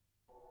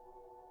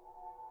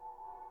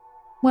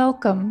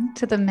Welcome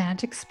to the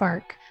Magic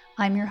Spark.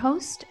 I'm your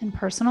host and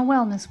personal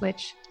wellness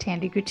witch,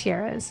 Tandy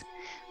Gutierrez.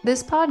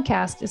 This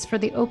podcast is for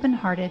the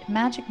open-hearted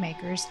magic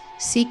makers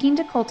seeking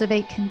to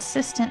cultivate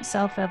consistent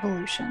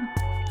self-evolution,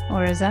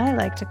 or as I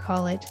like to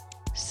call it,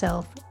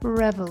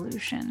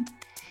 self-revolution.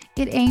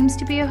 It aims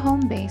to be a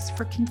home base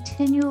for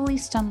continually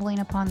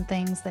stumbling upon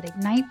things that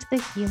ignite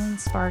the healing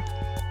spark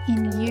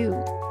in you,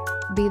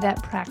 be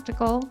that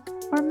practical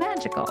or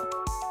magical.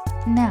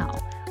 Now,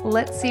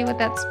 let's see what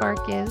that spark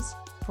is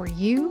for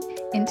you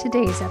in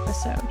today's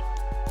episode.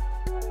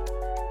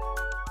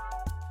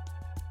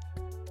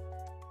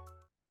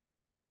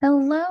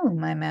 Hello,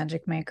 my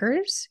magic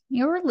makers.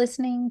 You're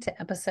listening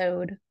to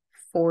episode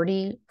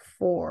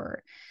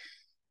 44.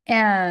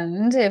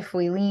 And if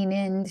we lean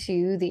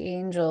into the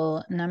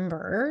angel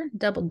number,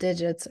 double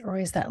digits are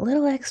always that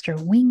little extra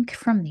wink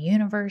from the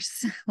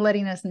universe,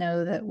 letting us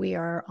know that we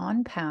are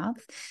on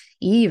path,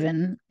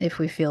 even if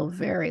we feel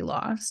very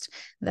lost,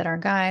 that our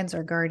guides,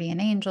 our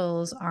guardian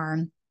angels,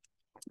 our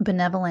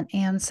benevolent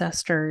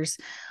ancestors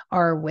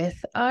are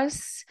with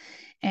us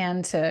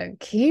and to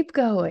keep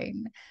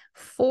going.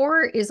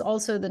 4 is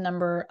also the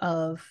number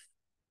of,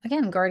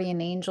 again, guardian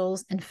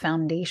angels and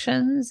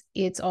foundations.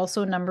 It's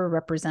also a number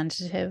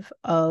representative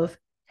of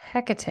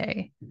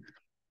Hekate.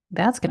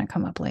 That's going to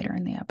come up later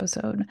in the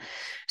episode.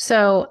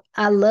 So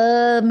I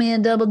love me a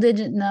double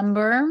digit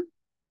number.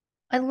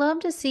 I love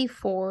to see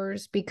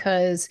 4s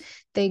because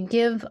they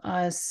give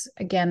us,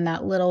 again,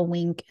 that little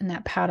wink and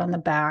that pat on the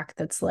back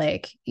that's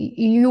like,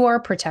 you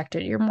are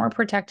protected. You're more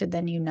protected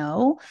than you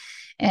know.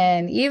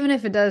 And even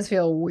if it does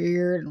feel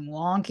weird and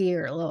wonky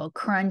or a little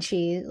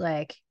crunchy,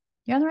 like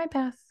you're on the right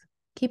path.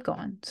 Keep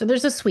going. So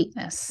there's a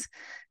sweetness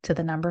to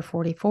the number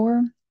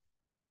 44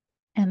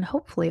 and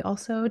hopefully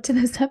also to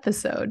this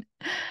episode.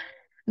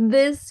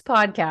 This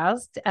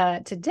podcast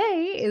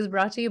today is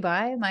brought to you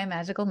by my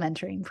magical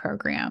mentoring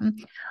program.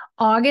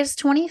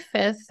 August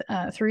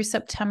 25th through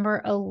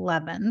September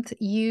 11th,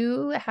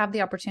 you have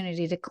the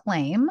opportunity to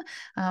claim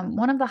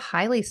one of the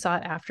highly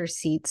sought after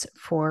seats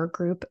for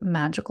group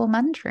magical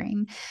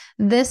mentoring.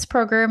 This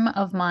program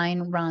of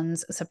mine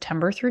runs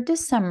September through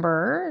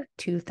December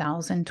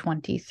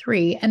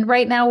 2023. And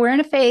right now we're in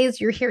a phase,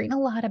 you're hearing a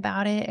lot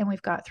about it, and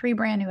we've got 3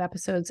 brand new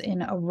episodes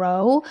in a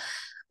row.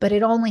 But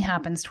it only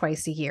happens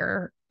twice a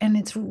year, and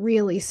it's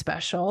really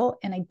special.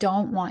 And I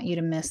don't want you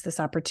to miss this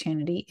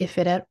opportunity if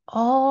it at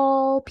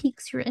all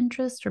piques your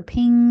interest or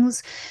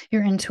pings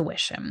your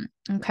intuition.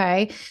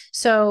 Okay.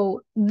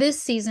 So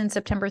this season,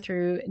 September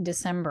through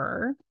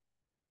December,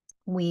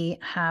 we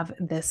have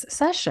this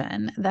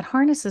session that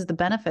harnesses the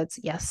benefits,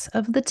 yes,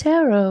 of the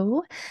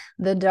tarot,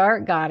 the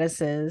dark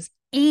goddesses,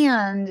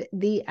 and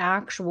the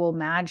actual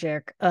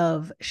magic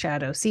of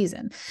shadow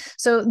season.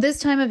 So this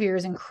time of year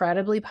is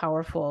incredibly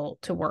powerful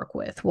to work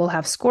with. We'll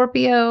have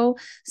Scorpio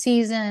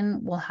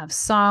season, we'll have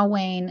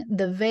Samhain.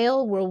 The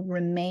veil will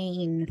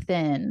remain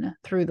thin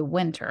through the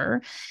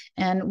winter,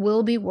 and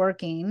we'll be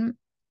working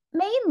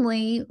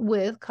mainly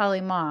with Kali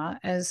Ma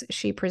as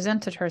she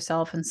presented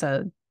herself and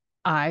said,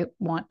 I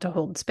want to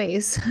hold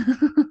space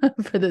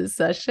for this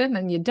session,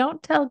 and you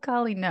don't tell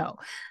Kali no.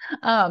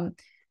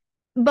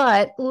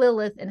 But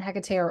Lilith and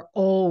Hekate are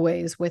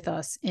always with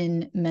us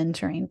in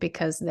mentoring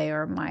because they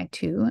are my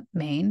 2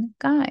 main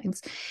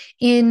guides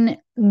in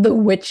the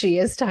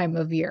witchiest time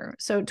of year.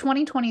 So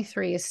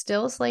 2023 is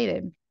still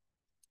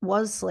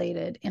was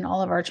slated in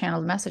all of our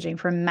channeled messaging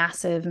for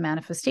massive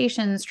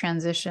manifestations,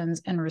 transitions,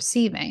 and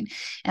receiving.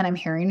 And I'm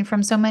hearing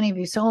from so many of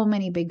you, so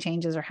many big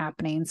changes are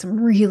happening, some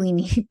really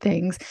neat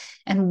things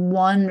and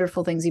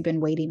wonderful things you've been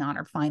waiting on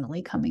are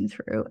finally coming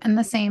through. And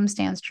the same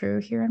stands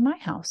true here in my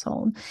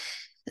household.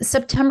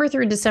 September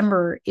through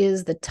December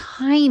is the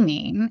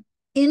timing,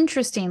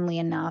 interestingly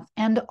enough,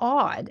 and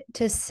odd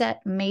to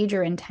set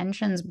major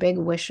intentions, big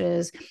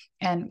wishes,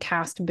 and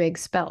cast big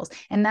spells.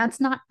 And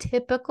that's not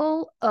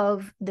typical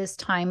of this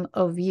time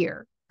of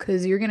year,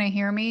 because you're going to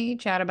hear me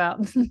chat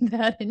about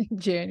that in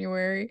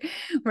January,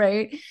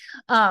 right?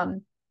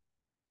 And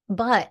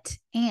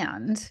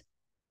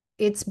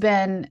it's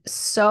been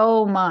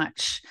so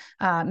much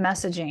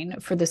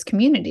messaging for this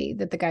community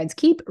that the guides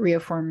keep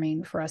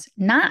reaffirming for us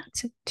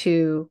not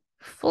to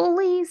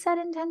fully set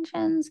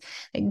intentions.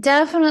 They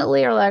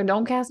definitely are like,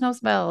 don't cast no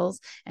spells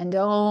and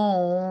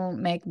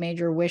don't make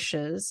major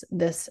wishes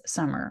this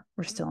summer.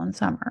 We're still in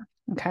summer.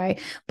 Okay.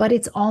 But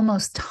it's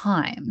almost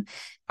time.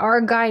 Our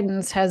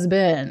guidance has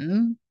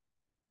been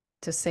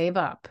to save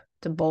up,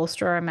 to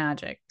bolster our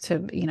magic, to,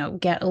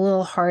 get a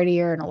little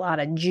hardier and a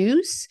lot of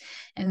juice,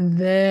 and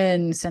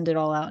then send it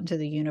all out into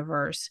the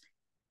universe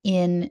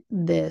in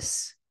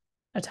this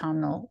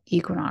autumnal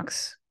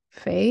equinox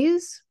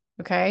phase.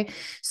 Okay.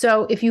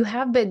 So if you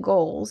have big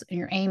goals and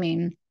you're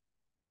aiming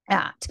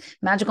at,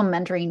 magical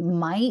mentoring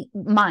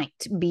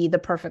might be the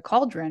perfect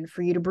cauldron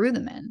for you to brew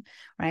them in,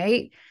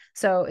 right?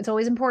 So it's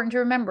always important to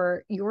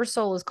remember your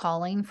soul is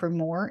calling for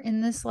more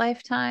in this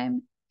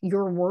lifetime.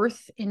 You're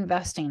worth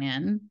investing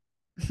in.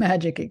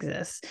 Magic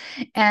exists.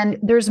 And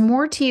there's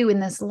more to you in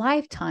this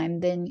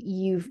lifetime than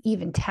you've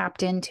even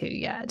tapped into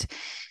yet.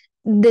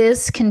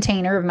 This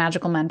container of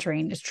magical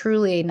mentoring is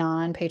truly a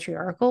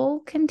non-patriarchal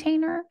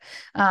container.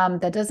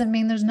 That doesn't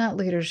mean there's not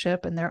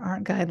leadership and there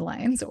aren't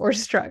guidelines or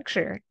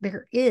structure.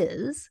 There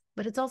is,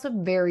 but it's also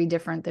very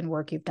different than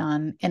work you've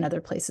done in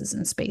other places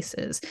and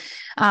spaces.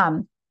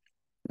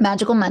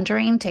 Magical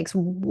mentoring takes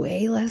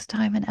way less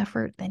time and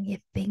effort than you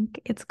think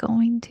it's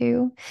going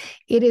to.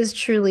 It is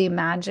truly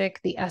magic.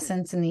 The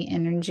essence and the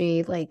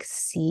energy like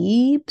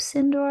seeps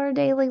into our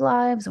daily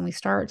lives, and we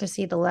start to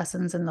see the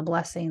lessons and the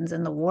blessings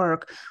and the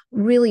work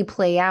really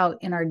play out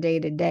in our day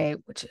to day,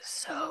 which is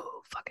so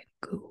fucking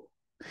cool.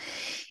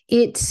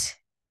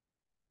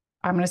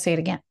 I'm going to say it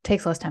again,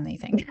 takes less time than you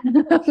think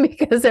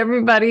because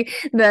everybody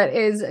that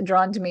is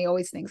drawn to me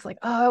always thinks like,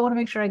 oh, I want to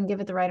make sure I can give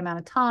it the right amount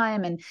of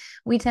time. And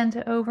we tend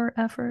to over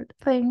effort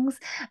things.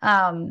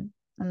 And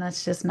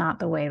that's just not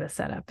the way the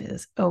setup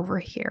is over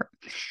here.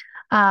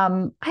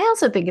 I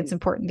also think it's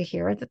important to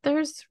hear that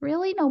there's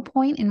really no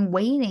point in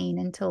waiting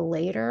until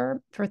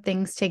later for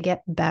things to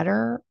get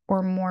better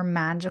or more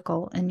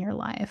magical in your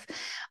life.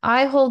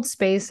 I hold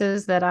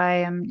spaces that I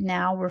am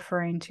now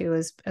referring to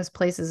as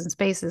places and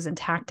spaces and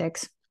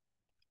tactics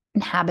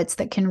and habits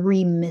that can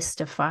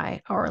remystify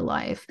our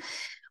life.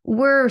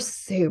 We're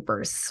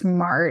super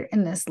smart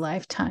in this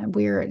lifetime.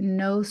 We're at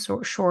no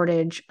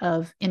shortage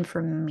of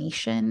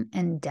information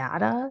and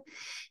data.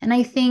 And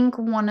I think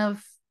one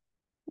of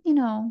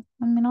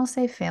I'll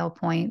say fail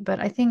point, but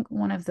I think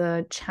one of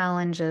the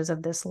challenges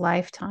of this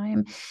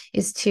lifetime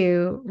is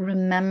to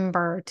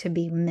remember to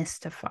be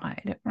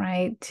mystified,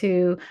 right?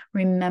 To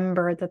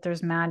remember that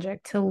there's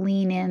magic, to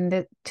lean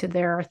in to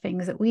there are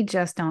things that we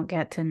just don't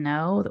get to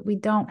know, that we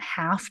don't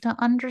have to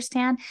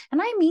understand.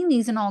 And I mean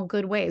these in all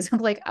good ways. I'm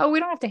like, oh, we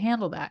don't have to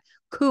handle that.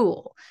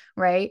 Cool,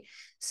 right?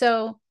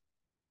 So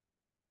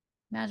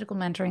magical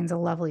mentoring is a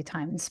lovely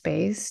time and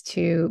space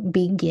to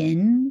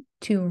begin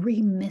to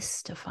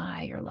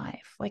remystify your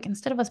life. Like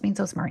instead of us being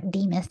so smart,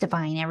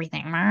 demystifying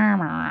everything,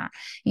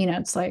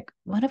 it's like,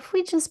 what if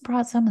we just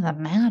brought some of the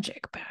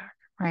magic back,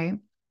 right?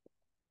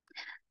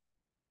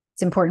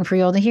 It's important for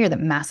you all to hear that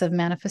massive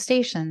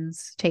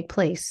manifestations take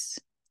place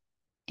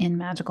in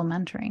magical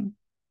mentoring.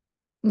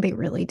 They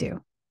really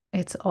do.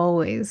 It's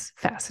always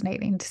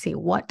fascinating to see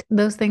what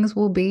those things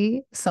will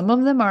be. Some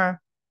of them are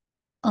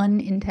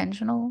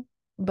unintentional,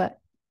 but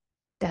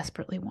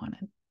desperately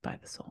wanted by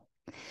the soul.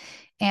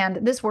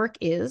 And this work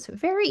is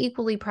very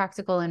equally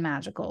practical and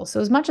magical. So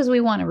as much as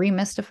we want to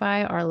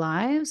remystify our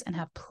lives and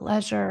have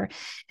pleasure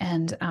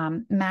and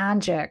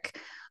magic,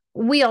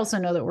 we also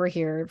know that we're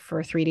here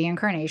for 3D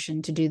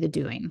incarnation to do the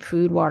doing: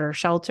 food, water,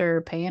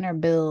 shelter, paying our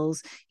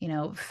bills,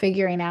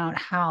 figuring out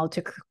how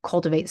to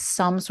cultivate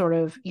some sort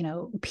of,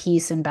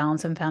 peace and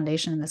balance and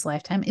foundation in this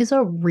lifetime is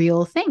a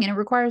real thing, and it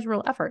requires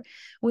real effort.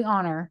 We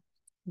honor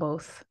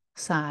both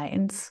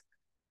sides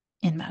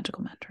in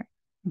magical mentoring.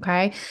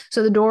 Okay.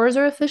 So the doors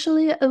are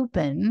officially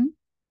open.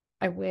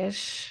 I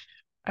wish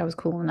I was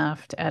cool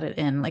enough to edit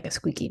in like a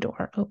squeaky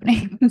door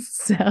opening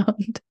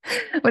sound,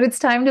 but it's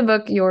time to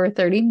book your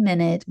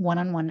 30-minute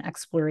one-on-one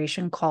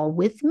exploration call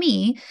with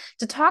me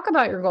to talk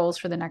about your goals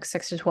for the next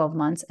 6 to 12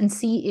 months and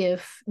see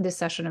if this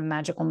session of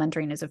magical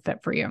mentoring is a fit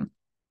for you.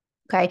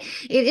 Okay.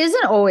 It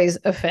isn't always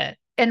a fit.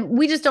 And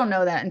we just don't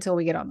know that until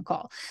we get on the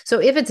call.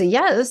 So if it's a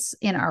yes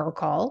in our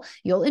call,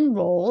 you'll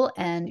enroll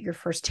and your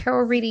first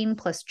tarot reading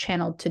plus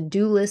channeled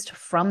to-do list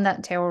from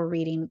that tarot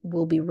reading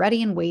will be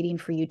ready and waiting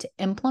for you to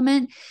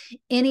implement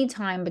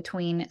anytime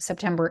between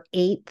September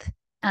 8th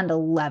and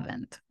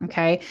 11th.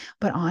 Okay.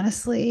 But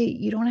honestly,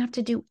 you don't have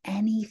to do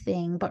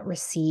anything but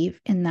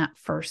receive in that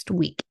first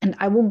week. And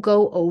I will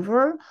go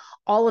over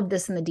all of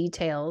this in the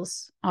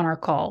details on our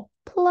call.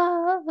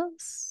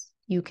 Plus,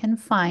 you can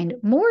find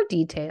more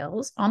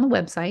details on the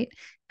website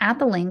at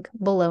the link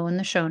below in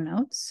the show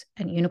notes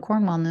at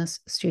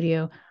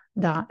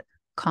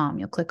unicornwellnessstudio.com.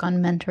 You'll click on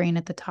mentoring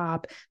at the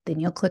top, then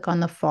you'll click on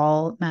the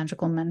fall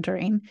magical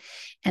mentoring.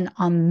 And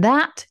on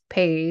that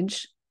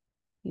page,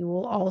 you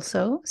will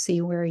also see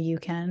where you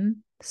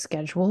can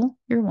schedule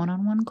your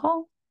one-on-one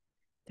call.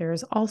 There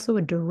is also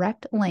a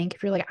direct link.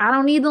 If you're like, I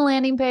don't need the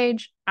landing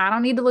page, I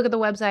don't need to look at the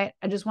website,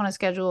 I just want to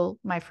schedule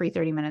my free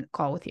 30-minute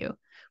call with you.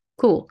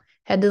 Cool.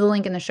 Head to the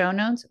link in the show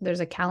notes.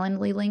 There's a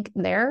Calendly link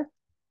there.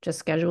 Just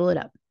schedule it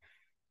up.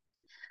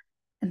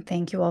 And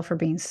thank you all for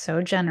being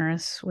so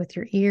generous with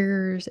your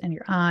ears and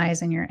your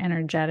eyes and your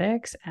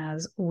energetics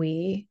as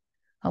we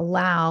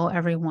allow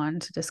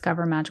everyone to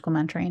discover magical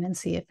mentoring and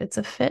see if it's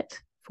a fit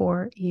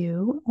for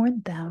you or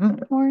them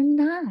or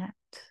not.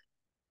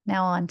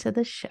 Now on to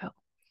the show.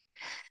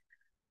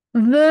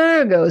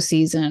 Virgo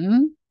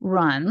season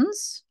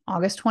runs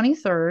August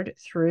 23rd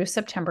through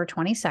September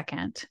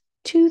 22nd.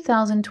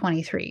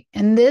 2023.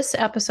 And this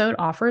episode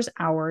offers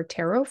our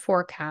tarot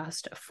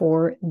forecast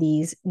for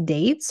these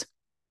dates.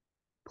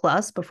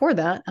 Plus, before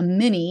that, a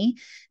mini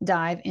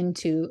dive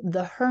into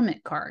the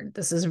Hermit card.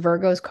 This is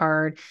Virgo's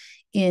card.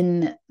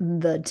 in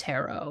the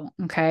tarot.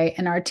 Okay.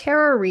 And our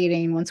tarot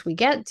reading, once we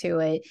get to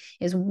it,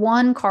 is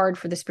one card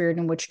for the spirit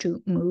in which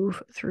to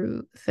move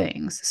through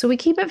things. So we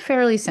keep it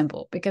fairly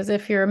simple because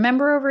if you're a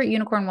member over at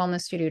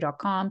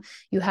unicornwellnessstudio.com,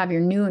 you have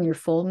your new and your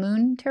full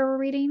moon tarot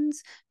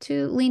readings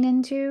to lean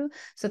into.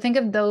 So think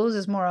of those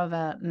as more of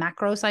a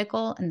macro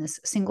cycle, and this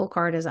single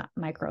card is a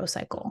micro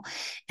cycle.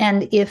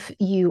 And if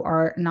you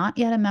are not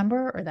yet a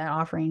member, or that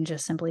offering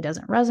just simply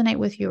doesn't resonate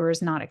with you or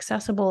is not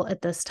accessible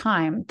at this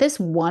time, this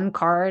one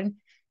card,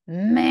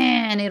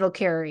 man, it'll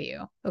carry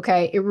you.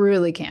 Okay. It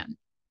really can.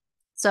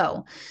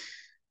 So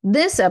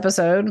this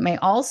episode may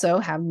also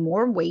have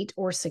more weight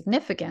or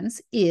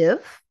significance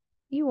if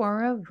you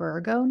are a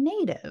Virgo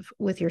native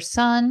with your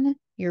sun,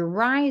 your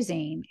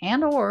rising,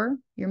 and or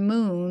your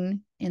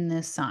moon in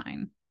this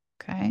sign.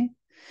 Okay.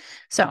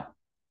 So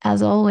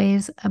as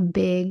always, a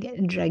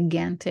big,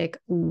 gigantic,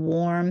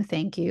 warm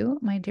thank you,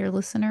 my dear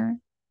listener,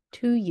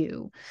 to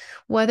you.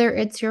 Whether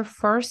it's your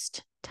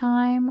first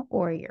time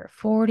or your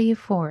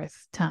 44th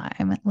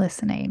time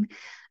listening,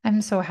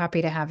 I'm so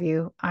happy to have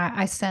you.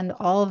 I send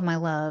all of my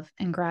love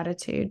and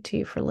gratitude to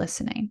you for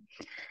listening.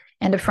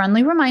 And a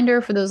friendly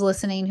reminder for those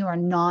listening who are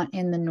not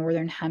in the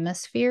Northern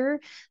Hemisphere,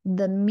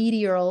 the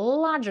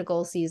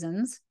meteorological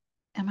seasons,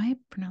 am I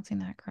pronouncing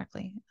that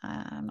correctly?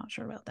 I'm not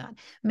sure about that,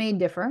 may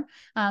differ.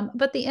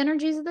 But the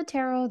energies of the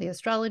tarot, the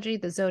astrology,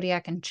 the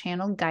zodiac, and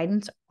channel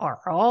guidance are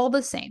all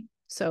the same.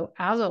 So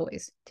as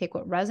always, take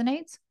what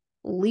resonates,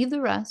 leave the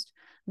rest.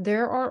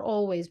 There are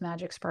always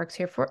magic sparks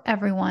here for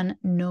everyone,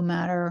 no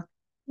matter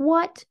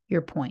what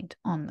your point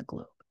on the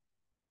globe.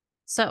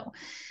 So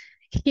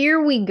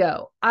here we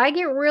go. I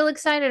get real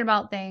excited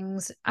about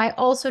things. I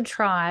also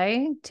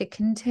try to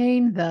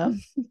contain them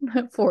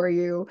for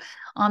you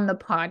on the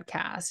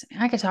podcast.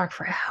 I could talk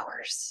for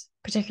hours,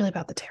 particularly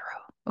about the tarot.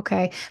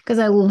 Okay. Because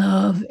I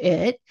love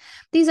it.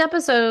 These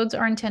episodes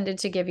are intended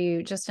to give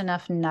you just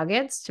enough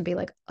nuggets to be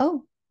like,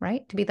 oh,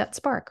 right. To be that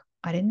spark.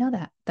 I didn't know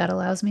that. That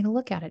allows me to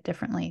look at it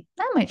differently.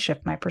 That might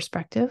shift my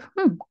perspective.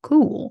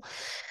 Cool.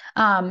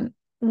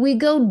 We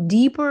go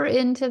deeper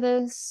into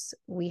this.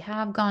 We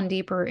have gone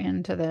deeper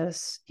into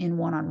this in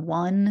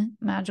one-on-one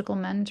magical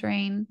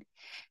mentoring.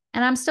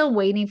 And I'm still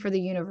waiting for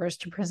the universe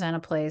to present a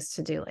place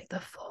to do like the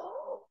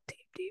full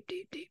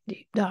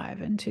deep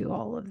dive into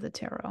all of the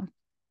tarot.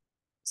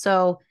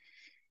 So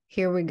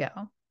here we go.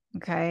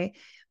 Okay.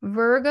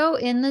 Virgo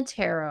in the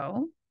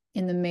tarot,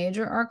 in the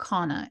Major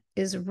Arcana,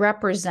 is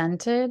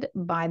represented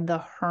by the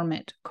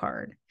Hermit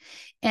card.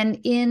 And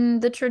in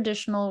the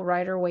traditional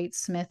Rider Waite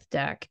Smith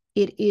deck,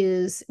 it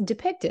is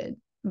depicted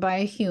by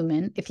a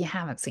human, if you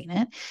haven't seen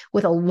it,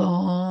 with a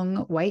long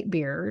white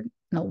beard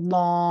and a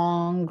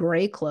long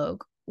gray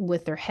cloak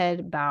with their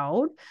head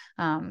bowed,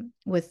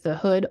 with the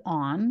hood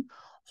on,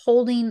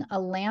 holding a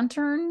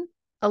lantern,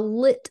 a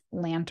lit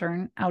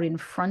lantern out in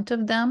front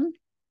of them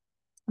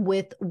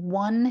with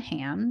one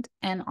hand,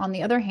 and on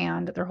the other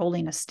hand, they're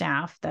holding a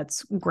staff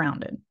that's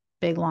grounded,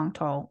 big, long,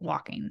 tall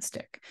walking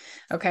stick.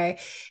 Okay.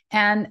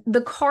 And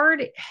the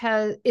card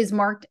is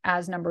marked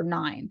as number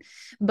 9,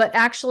 but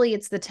actually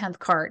it's the 10th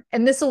card.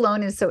 And this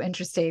alone is so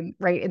interesting,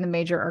 right? In the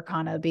Major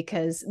Arcana,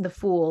 because the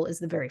Fool is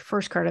the very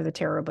first card of the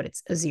tarot, but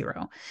it's a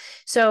 0.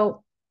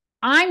 So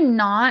I'm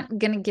not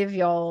going to give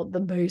y'all the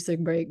basic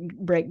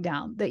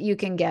breakdown that you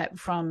can get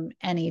from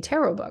any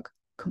tarot book.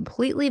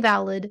 Completely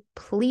valid.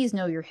 Please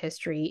know your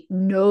history,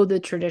 know the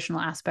traditional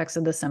aspects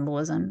of the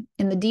symbolism.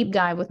 In the deep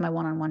dive with my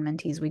one-on-one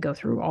mentees, we go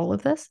through all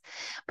of this.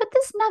 But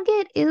this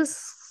nugget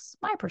is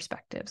my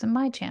perspectives and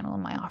my channel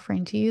and my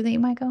offering to you that you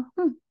might go,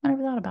 I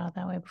never thought about it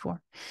that way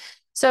before.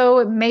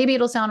 So maybe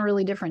it'll sound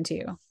really different to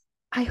you.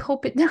 I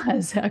hope it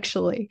does,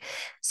 actually.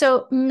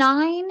 So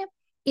 9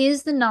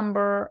 is the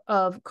number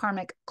of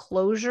karmic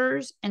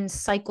closures and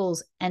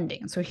cycles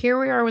ending. So here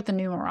we are with the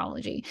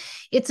numerology.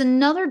 It's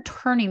another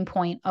turning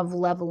point of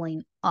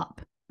leveling up.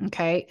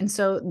 Okay. And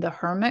so the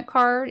Hermit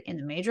card in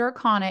the Major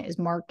Arcana is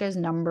marked as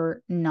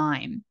number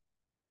 9,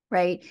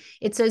 right?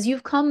 It says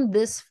you've come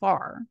this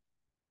far.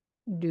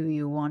 Do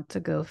you want to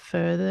go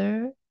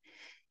further?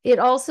 It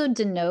also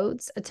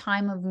denotes a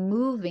time of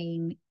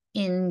moving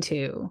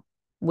into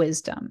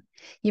wisdom.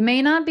 You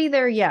may not be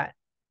there yet,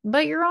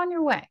 but you're on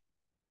your way.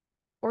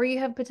 Or you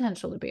have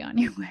potential to be on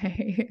your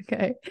way.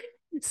 Okay.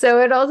 So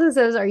it also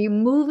says, are you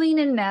moving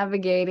and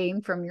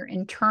navigating from your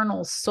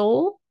internal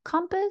soul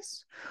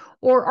compass,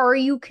 or are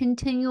you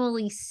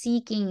continually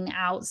seeking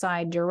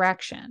outside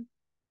direction?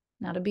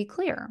 Now, to be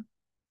clear,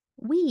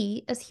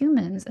 we as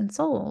humans and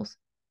souls,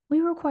 we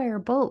require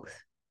both.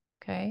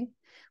 Okay.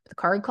 But the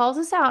card calls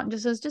us out and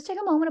just says, just take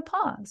a moment to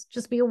pause.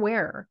 Just be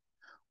aware.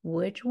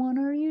 Which one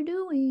are you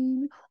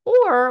doing?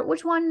 Or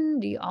which one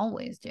do you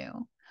always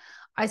do?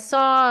 I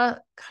saw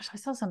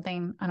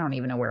something, I don't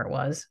even know where it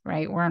was,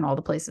 right? We're in all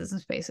the places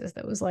and spaces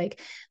that was like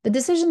the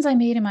decisions I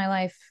made in my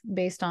life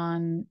based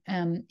on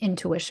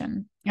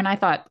intuition. And I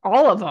thought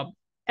all of them,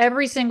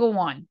 every single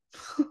one.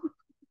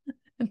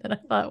 And then I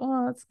thought,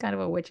 well, that's kind of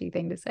a witchy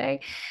thing to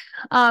say.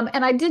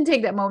 And I did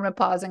take that moment of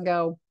pause and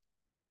go,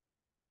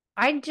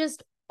 I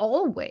just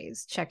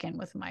always check in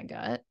with my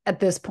gut at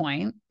this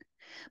point.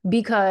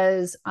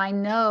 because I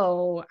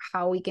know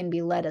how we can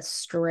be led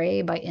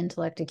astray by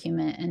intellect,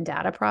 acumen, and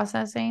data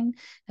processing.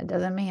 That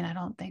doesn't mean I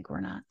don't think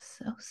we're not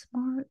so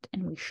smart,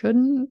 and we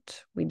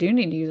shouldn't. We do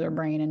need to use our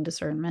brain and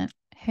discernment.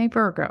 Hey,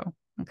 Virgo.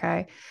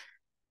 Okay.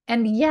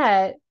 And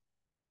yet,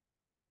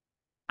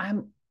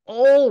 I'm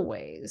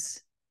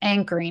always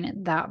anchoring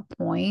at that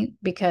point,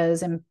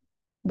 because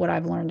what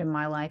I've learned in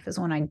my life is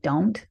when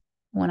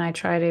I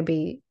try to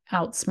be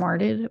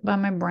outsmarted by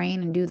my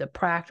brain and do the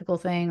practical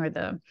thing, or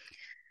the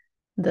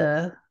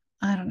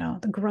I don't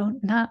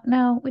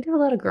know, we do a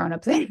lot of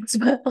grown-up things,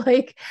 but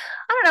like,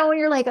 I don't know, when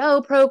you're like,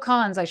 oh, pro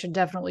cons, I should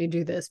definitely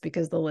do this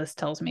because the list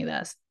tells me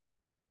this.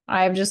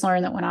 I've just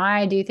learned that when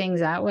I do things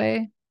that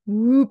way,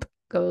 whoop,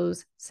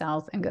 goes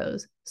south and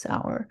goes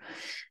sour.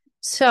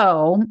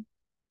 So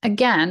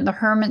again, the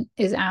Hermit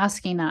is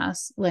asking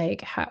us,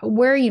 like,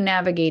 where are you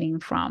navigating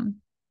from?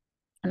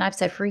 And I've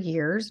said for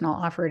years, and I'll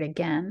offer it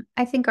again,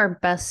 I think our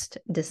best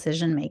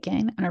decision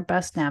making and our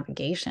best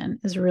navigation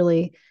is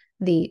really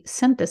the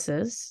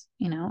synthesis,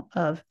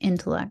 of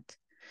intellect,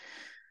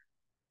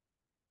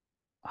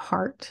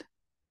 heart,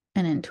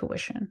 and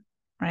intuition,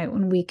 right?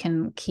 When we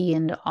can key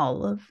into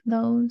all of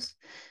those.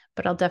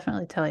 But I'll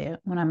definitely tell you,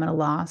 when I'm at a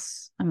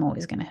loss, I'm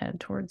always going to head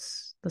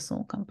towards the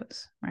soul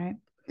compass, right?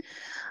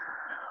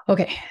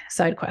 Okay,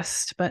 side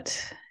quest,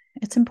 but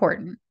it's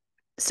important.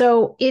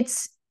 So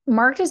it's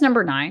marked as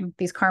number 9,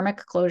 these karmic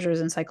closures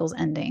and cycles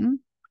ending.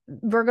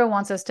 Virgo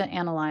wants us to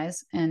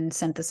analyze and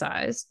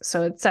synthesize.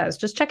 So it says,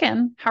 just check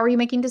in. How are you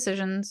making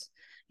decisions?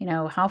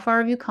 How far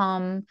have you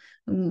come?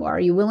 Are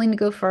you willing to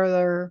go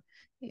further?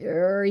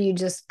 Or are you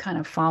just kind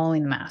of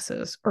following the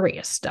masses? Or are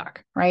you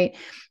stuck, right?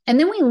 And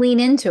then we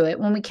lean into it.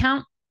 When we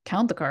count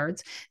the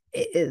cards,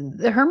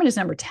 the Hermit is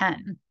number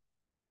 10.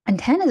 And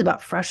 10 is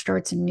about fresh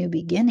starts and new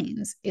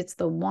beginnings. It's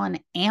the one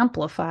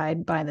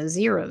amplified by the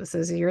 0 that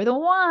says, you're the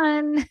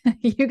one.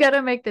 You got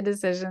to make the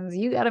decisions.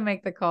 You got to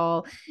make the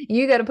call.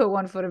 You got to put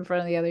one foot in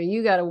front of the other.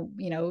 You got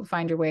to,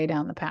 find your way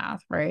down the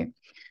path, right?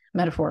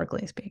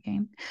 Metaphorically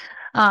speaking.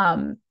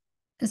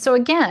 So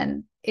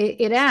again,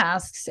 it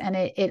asks, and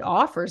it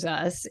offers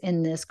us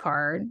in this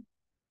card,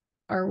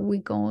 are we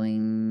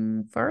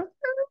going further?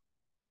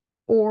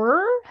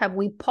 Or have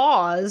we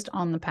paused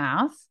on the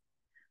path?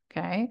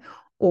 Okay.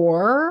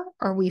 Or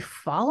are we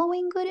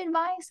following good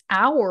advice,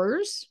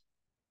 ours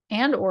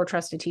and or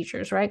trusted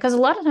teachers, right? Because a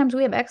lot of times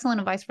we have excellent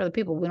advice for other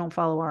people. We don't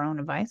follow our own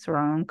advice or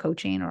our own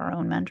coaching or our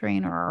own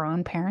mentoring or our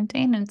own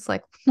parenting. And it's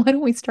like, why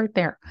don't we start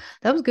there?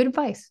 That was good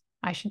advice.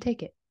 I should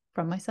take it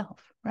from myself,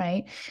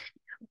 right?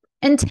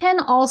 And 10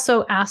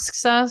 also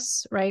asks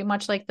us, right,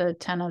 much like the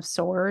 10 of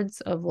swords,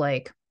 of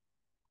like,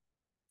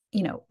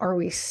 are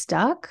we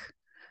stuck?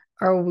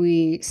 Are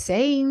we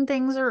saying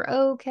things are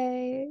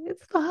okay?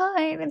 It's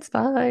fine. It's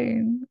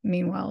fine.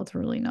 Meanwhile, it's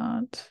really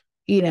not,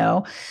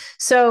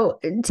 So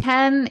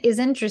 10 is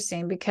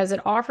interesting because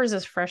it offers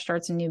us fresh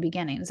starts and new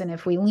beginnings. And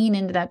if we lean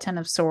into that 10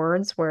 of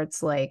swords, where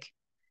it's like,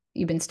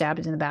 you've been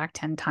stabbed in the back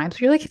 10 times,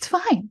 but you're like, it's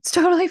fine. It's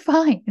totally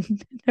fine.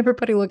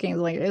 Everybody looking is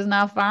like, it's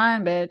not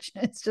fine, bitch.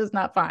 It's just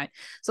not fine.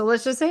 So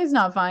let's just say it's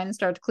not fine and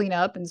start to clean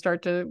up and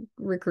start to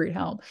recruit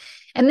help.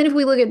 And then if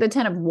we look at the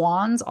 10 of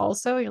wands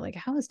also, you're like,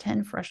 how is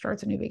 10 fresh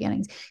starts and new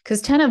beginnings?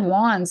 Because 10 of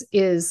wands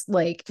is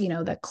like,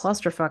 that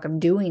clusterfuck of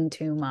doing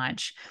too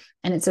much.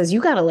 And it says,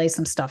 you got to lay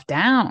some stuff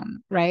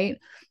down, right?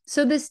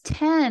 So this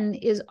 10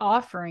 is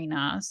offering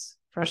us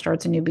fresh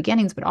starts and new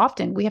beginnings, but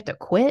often we have to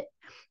quit.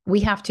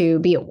 We have to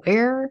be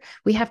aware.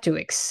 We have to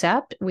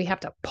accept. We have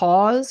to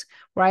pause,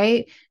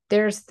 right?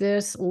 There's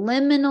this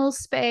liminal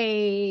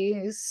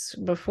space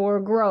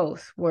before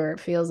growth where it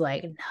feels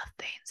like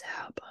nothing's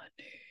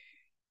happening.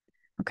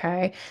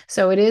 Okay.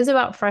 So it is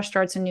about fresh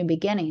starts and new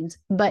beginnings,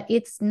 but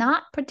it's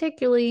not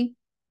particularly,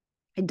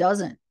 it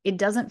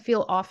doesn't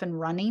feel often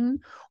running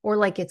or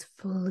like it's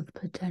full of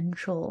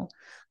potential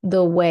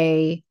the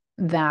way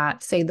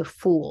that, say, the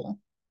Fool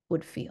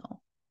would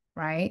feel,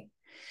 right?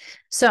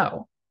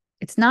 So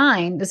it's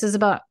 9. This is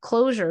about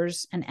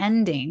closures and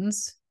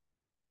endings,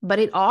 but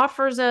it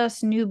offers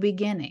us new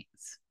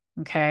beginnings,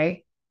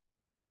 okay,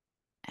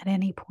 at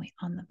any point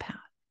on the path,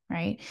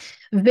 right?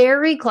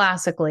 Very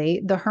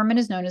classically, the Hermit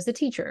is known as the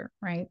teacher,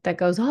 right? That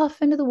goes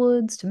off into the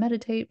woods to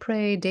meditate,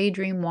 pray,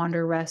 daydream,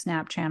 wander, rest,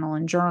 nap, channel,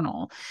 and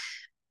journal.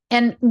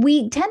 And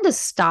we tend to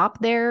stop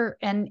there.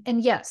 And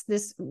yes,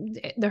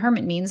 the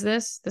Hermit means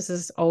this. This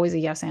is always a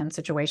yes and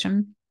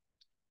situation.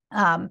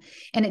 And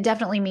it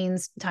definitely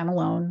means time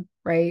alone,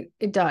 right?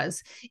 It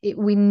does.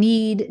 We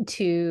need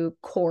to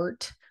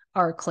court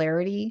our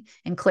clarity,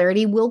 and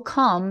clarity will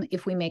come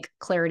if we make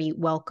clarity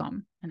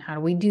welcome. And how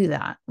do we do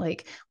that?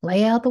 Like,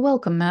 lay out the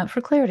welcome mat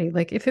for clarity.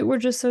 Like, if it were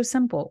just so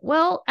simple.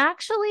 Well,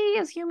 actually,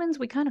 as humans,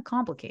 we kind of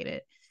complicate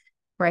it,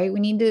 right?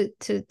 We need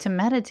to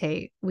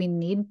meditate. We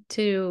need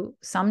to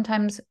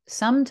sometimes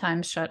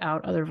shut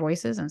out other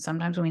voices, and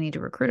sometimes we need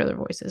to recruit other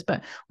voices,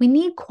 but we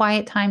need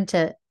quiet time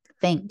to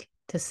think,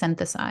 to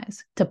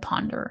synthesize, to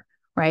ponder,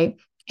 right?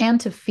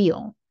 And to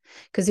feel.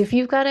 Because if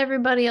you've got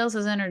everybody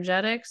else's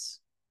energetics,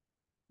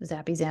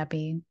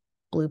 zappy,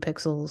 blue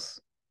pixels,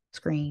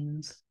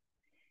 screens,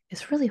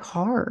 it's really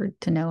hard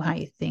to know how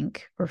you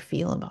think or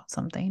feel about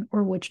something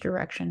or which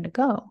direction to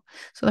go.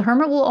 So the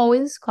hermit will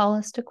always call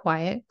us to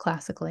quiet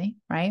classically,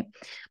 right?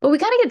 But we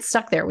kind of get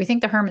stuck there. We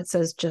think the hermit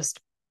says,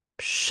 just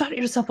shut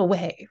yourself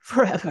away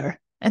forever,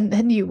 and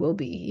then you will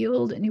be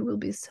healed and you will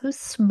be so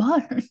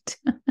smart.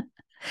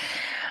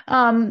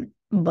 And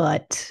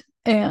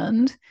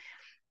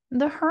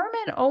the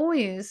hermit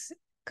always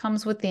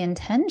comes with the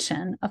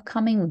intention of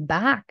coming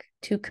back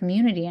to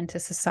community and to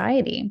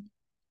society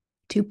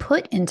to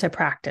put into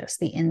practice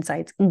the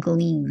insights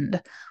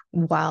gleaned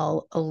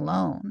while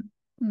alone.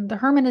 The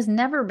hermit has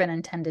never been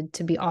intended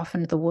to be off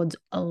into the woods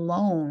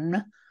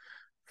alone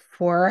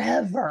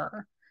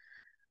forever,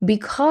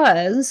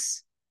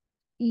 because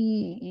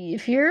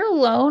if you're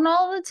alone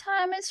all the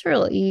time, it's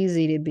real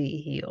easy to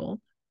be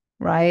healed,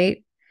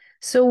 right?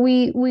 So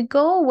we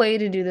go away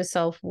to do the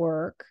self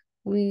work.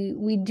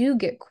 We do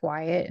get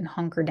quiet and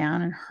hunker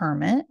down and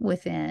hermit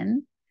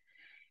within.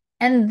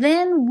 And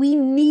then we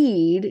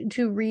need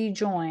to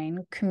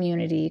rejoin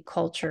community,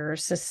 culture,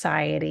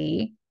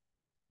 society,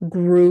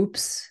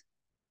 groups,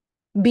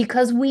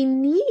 because we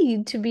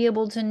need to be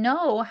able to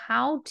know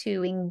how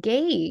to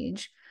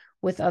engage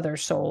with other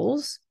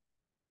souls.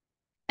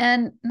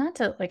 And not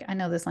to, like, I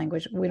know this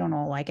language, we don't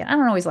all like it. I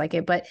don't always like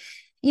it, but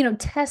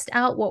test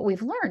out what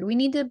we've learned. We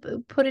need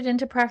to put it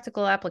into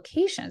practical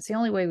application. It's the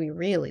only way we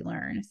really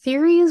learn.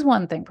 Theory is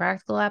one thing,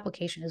 practical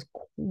application is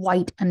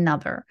quite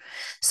another.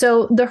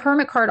 So the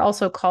Hermit card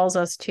also calls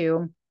us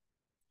to,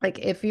 like,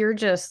 if you're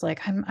just like,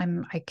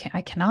 I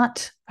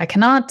cannot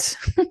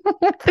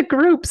with the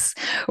groups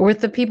or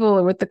with the people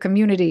or with the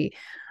community.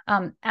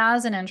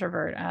 As an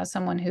introvert, as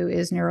someone who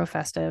is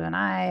neurofestive, and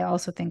I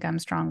also think I'm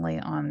strongly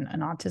on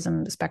an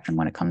autism spectrum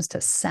when it comes to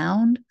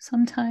sound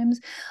sometimes,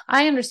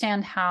 I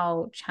understand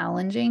how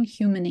challenging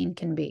humaning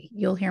can be.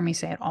 You'll hear me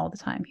say it all the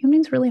time.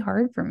 Humaning's really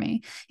hard for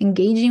me.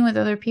 Engaging with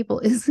other people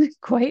is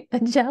quite a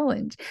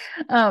challenge.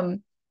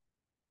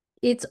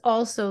 It's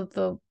also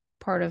the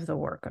part of the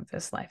work of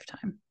this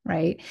lifetime,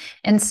 right?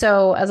 And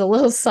so, as a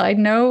little side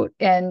note,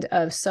 and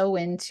so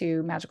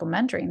into magical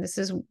mentoring, this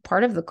is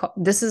part of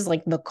this is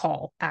like the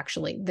call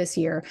actually this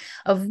year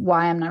of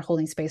why I'm not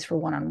holding space for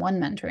one-on-one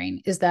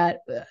mentoring, is that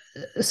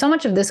so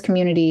much of this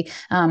community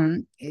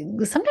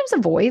sometimes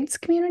avoids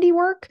community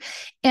work,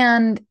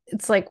 and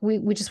it's like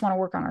we just want to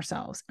work on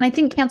ourselves. And I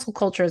think cancel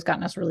culture has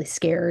gotten us really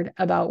scared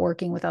about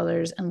working with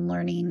others and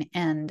learning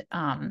and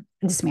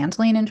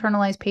dismantling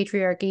internalized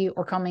patriarchy,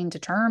 or coming to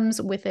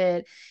terms with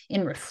it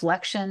in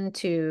reflection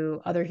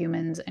to other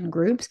humans and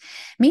groups.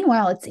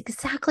 Meanwhile, it's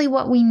exactly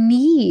what we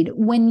need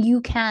when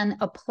you can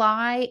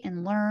apply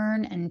and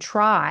learn and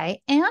try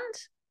and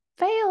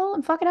fail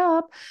and fuck it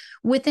up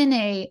within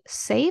a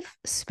safe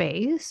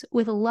space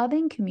with a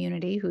loving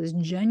community who is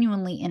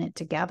genuinely in it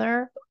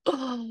together.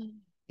 Oh,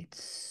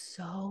 it's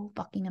so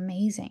fucking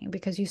amazing,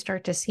 because you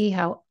start to see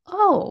how,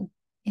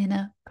 in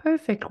a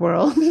perfect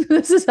world,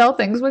 this is how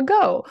things would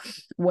go.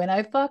 When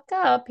I fucked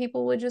up,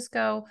 people would just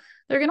go,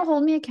 they're going to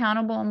hold me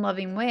accountable in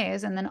loving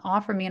ways, and then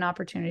offer me an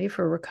opportunity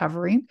for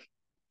recovery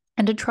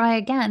and to try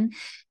again,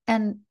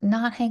 and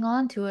not hang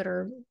on to it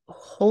or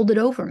hold it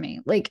over me.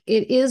 Like,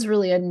 it is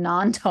really a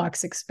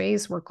non-toxic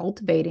space we're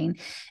cultivating,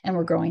 and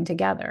we're growing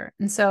together.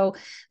 And so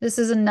this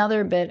is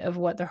another bit of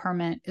what the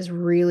Hermit is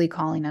really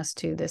calling us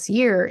to this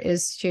year,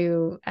 is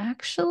to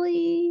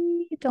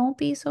actually don't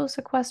be so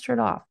sequestered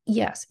off.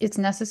 Yes, it's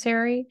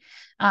necessary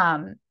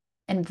and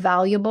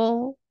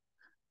valuable.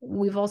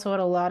 We've also had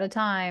a lot of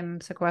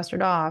time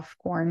sequestered off,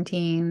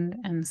 quarantined,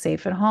 and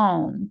safe at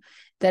home,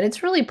 that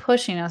it's really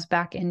pushing us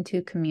back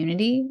into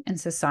community and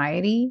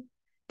society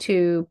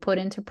to put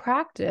into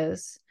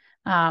practice,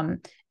 with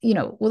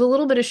a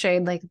little bit of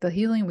shade, like the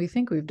healing we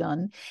think we've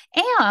done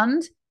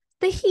and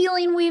the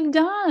healing we've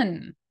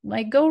done.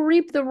 Like, go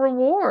reap the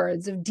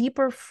rewards of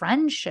deeper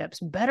friendships,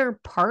 better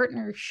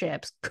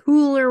partnerships,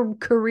 cooler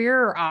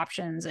career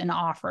options and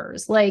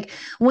offers. Like,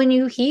 when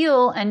you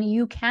heal and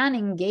you can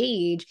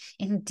engage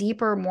in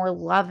deeper, more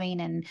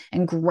loving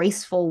and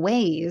graceful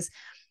ways,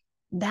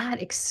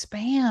 that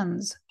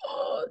expands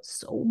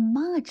so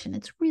much, and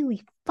it's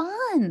really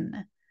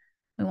fun.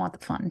 We want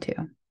the fun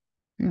too.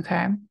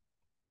 Okay.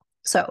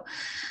 So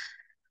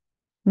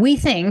we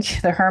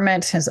think the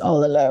Hermit is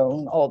all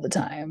alone all the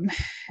time.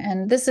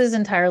 And this is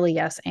entirely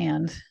yes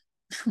and.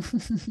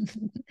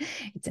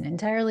 It's an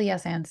entirely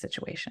yes and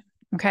situation.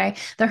 Okay.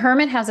 The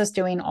Hermit has us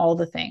doing all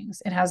the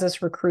things. It has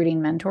us recruiting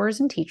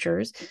mentors and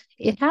teachers.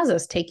 It has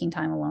us taking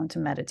time alone to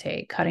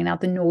meditate, cutting out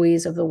the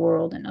noise of the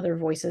world and other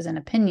voices and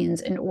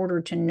opinions in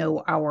order to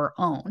know our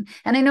own.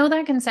 And I know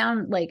that can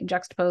sound like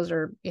juxtaposed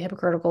or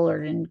hypocritical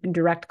or in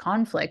direct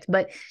conflict,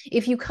 but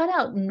if you cut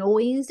out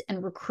noise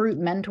and recruit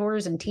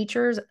mentors and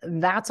teachers,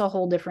 that's a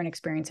whole different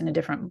experience in a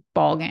different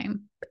ballgame.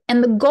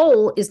 And the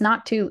goal is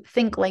not to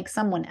think like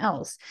someone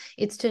else.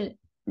 It's to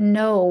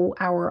know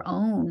our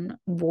own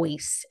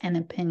voice and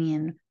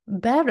opinion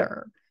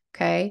better,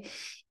 Okay.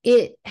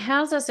 It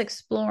has us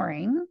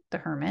exploring, the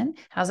Hermit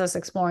has us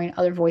exploring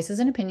other voices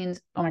and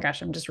opinions. Oh my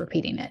gosh, I'm just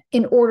repeating it,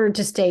 in order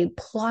to stay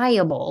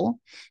pliable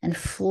and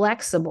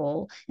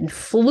flexible and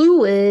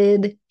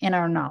fluid in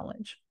our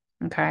knowledge.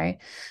 Okay.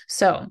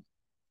 So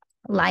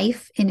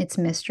life in its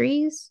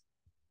mysteries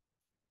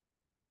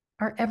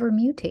are ever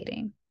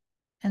mutating,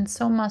 and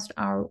so must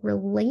our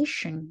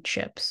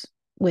relationships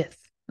with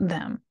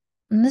them.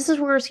 And this is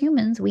where, as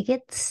humans, we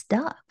get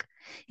stuck.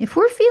 If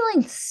we're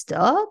feeling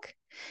stuck,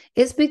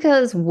 it's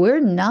because we're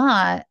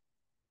not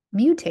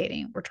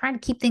mutating. We're trying to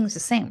keep things the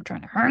same. We're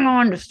trying to hang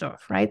on to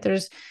stuff, right?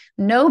 There's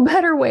no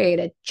better way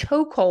to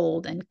choke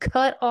hold and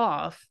cut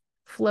off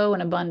flow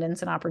and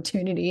abundance and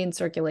opportunity and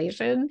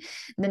circulation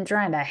than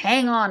trying to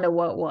hang on to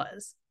what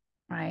was,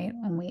 right?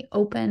 When we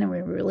open and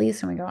we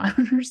release and we go, I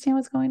don't understand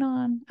what's going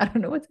on. I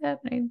don't know what's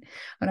happening,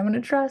 but I'm going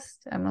to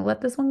trust. I'm going to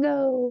let this one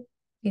go,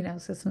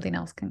 so something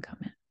else can come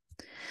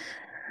in.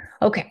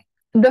 Okay.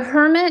 The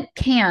Hermit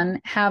can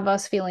have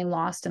us feeling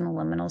lost in the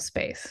liminal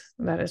space.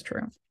 That is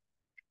true.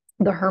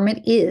 The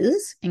Hermit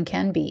is and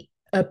can be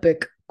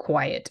epic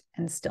quiet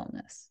and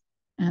stillness.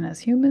 And as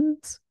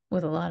humans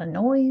with a lot of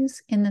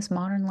noise in this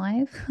modern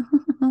life,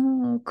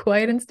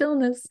 quiet and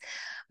stillness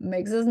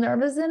makes us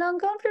nervous and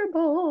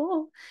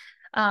uncomfortable.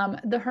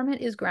 The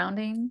Hermit is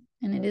grounding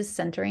and it is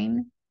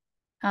centering.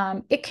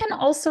 It can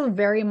also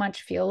very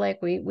much feel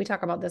like, we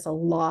talk about this a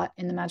lot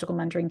in the magical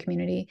mentoring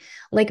community,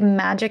 like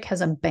magic has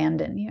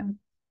abandoned you.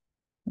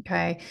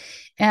 Okay.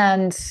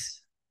 And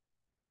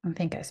I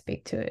think I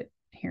speak to it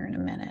here in a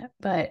minute,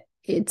 but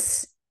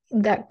it's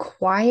that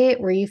quiet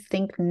where you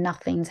think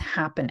nothing's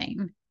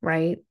happening,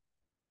 right?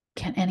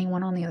 Can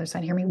anyone on the other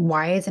side hear me?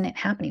 Why isn't it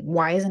happening?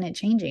 Why isn't it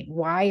changing?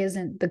 Why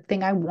isn't the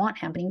thing I want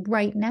happening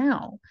right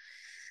now?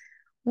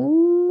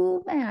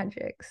 Ooh,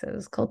 magic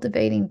says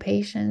cultivating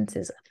patience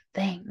is a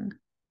thing.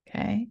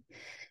 Okay.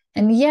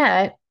 And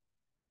yet,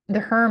 the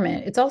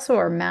Hermit, it's also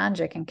our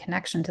magic and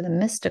connection to the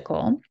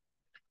mystical.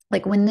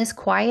 Like when this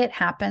quiet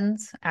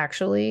happens,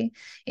 actually,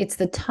 it's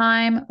the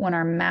time when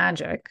our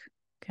magic,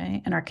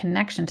 okay, and our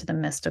connection to the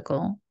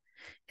mystical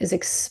is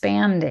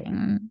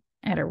expanding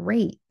at a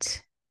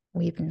rate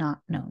we've not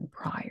known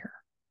prior.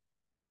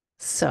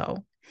 So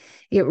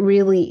it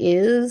really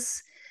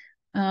is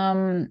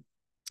a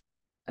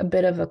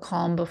bit of a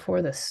calm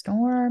before the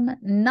storm.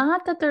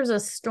 Not that there's a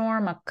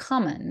storm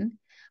a-coming,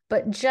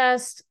 but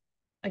just,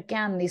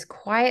 again, these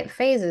quiet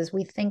phases,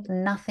 we think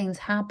nothing's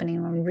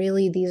happening when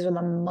really these are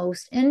the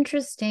most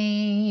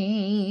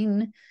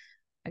interesting.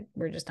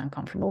 We're just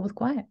uncomfortable with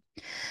quiet.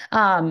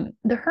 The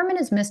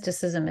Hermit is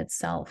mysticism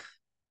itself.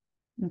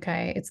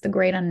 Okay. It's the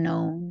great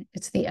unknown.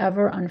 It's the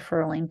ever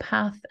unfurling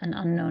path, an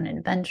unknown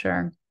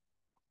adventure.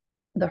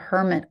 The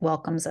Hermit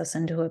welcomes us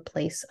into a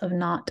place of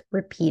not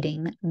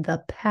repeating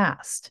the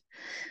past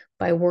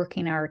by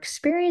working our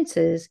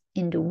experiences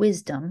into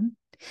wisdom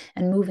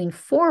and moving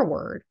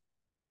forward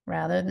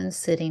rather than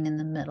sitting in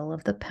the middle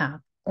of the path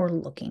or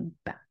looking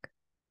back.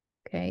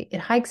 Okay. It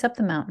hikes up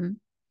the mountain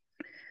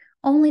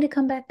only to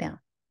come back down,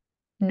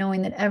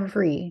 knowing that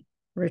every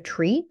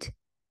retreat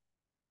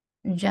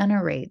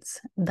generates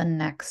the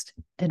next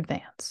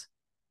advance.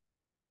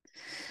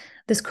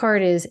 This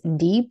card is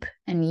deep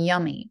and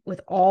yummy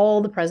with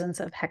all the presence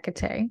of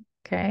Hekate,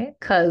 okay?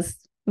 Because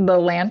the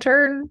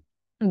lantern,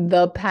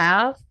 the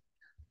path,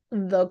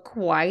 the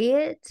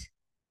quiet,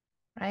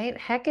 right?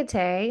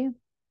 Hekate,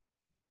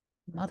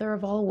 mother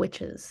of all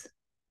witches.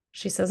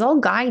 She says, I'll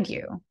guide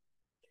you.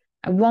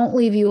 I won't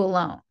leave you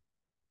alone.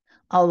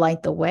 I'll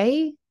light the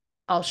way.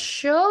 I'll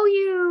show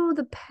you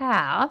the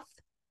path,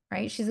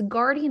 right? She's a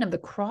guardian of the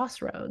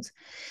crossroads.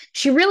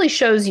 She really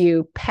shows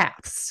you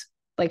paths.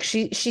 Like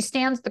she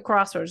stands at the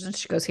crossroads and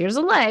she goes, here's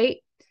a light.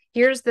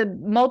 Here's the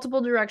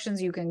multiple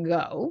directions you can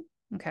go.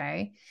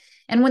 Okay.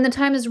 And when the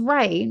time is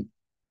right,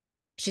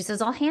 she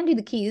says, I'll hand you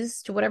the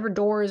keys to whatever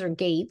doors or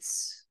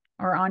gates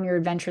are on your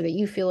adventure that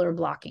you feel are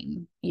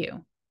blocking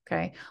you.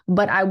 Okay.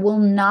 But I will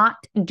not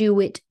do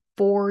it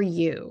for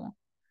you.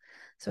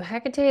 So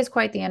Hekate is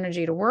quite the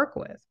energy to work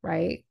with,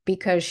 right?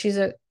 Because she's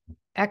an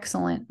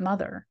excellent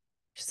mother.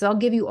 She says, I'll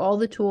give you all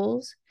the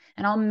tools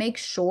and I'll make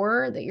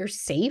sure that you're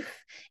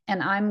safe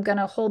and I'm going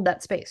to hold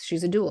that space.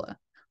 She's a doula,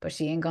 but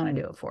she ain't going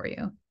to do it for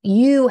you.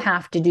 You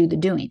have to do the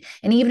doing.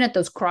 And even at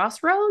those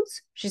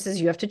crossroads, she says,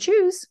 you have to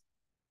choose.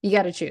 You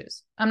got to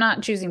choose. I'm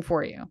not choosing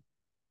for you.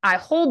 I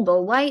hold the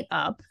light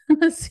up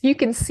so you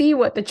can see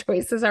what the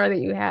choices are that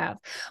you have.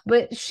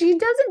 But she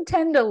doesn't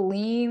tend to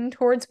lean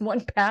towards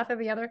one path or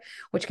the other,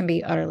 which can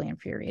be utterly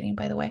infuriating,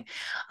 by the way.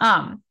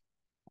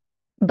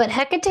 But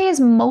Hekate is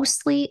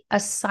mostly a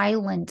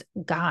silent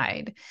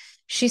guide.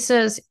 She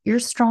says, you're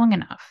strong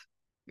enough.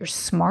 You're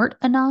smart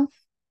enough.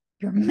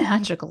 You're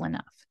magical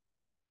enough.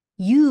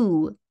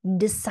 You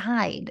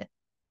decide,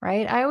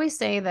 right? I always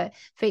say that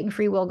fate and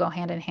free will go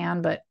hand in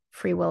hand, but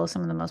free will is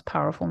some of the most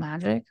powerful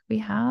magic we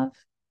have.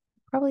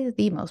 Probably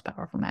the most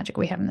powerful magic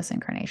we have in this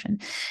incarnation.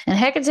 And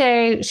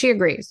Hekate, she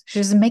agrees. She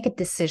says, make a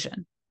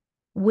decision.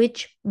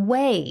 Which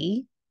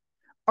way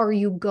are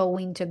you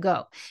going to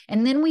go?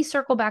 And then we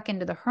circle back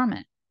into the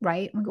Hermit.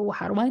 right? And we go, well,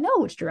 how do I know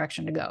which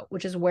direction to go?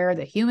 Which is where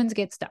the humans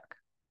get stuck,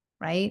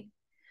 right?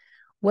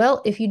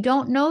 Well, if you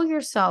don't know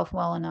yourself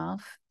well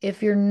enough,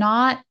 if you're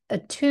not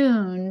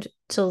attuned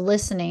to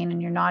listening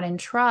and you're not in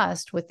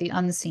trust with the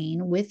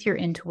unseen, with your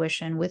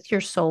intuition, with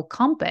your soul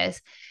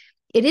compass,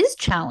 it is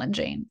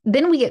challenging.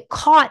 Then we get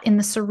caught in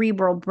the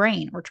cerebral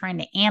brain. We're trying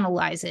to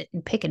analyze it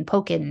and pick and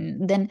poke it.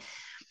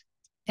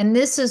 And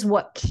this is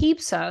what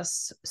keeps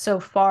us so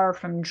far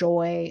from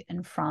joy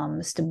and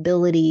from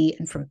stability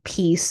and from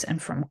peace and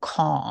from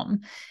calm.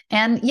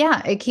 And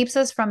yeah, it keeps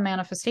us from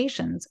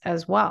manifestations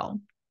as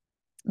well,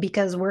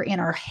 because we're in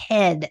our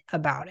head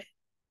about it.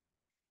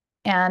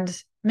 And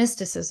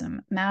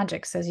mysticism,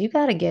 magic says you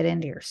got to get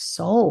into your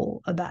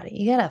soul about it.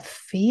 You got to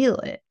feel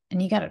it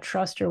and you got to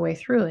trust your way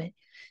through it.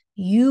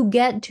 You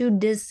get to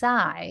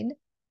decide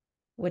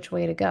which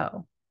way to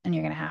go, and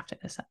you're going to have to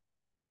decide,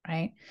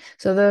 right?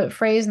 So the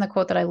phrase and the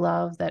quote that I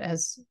love that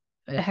has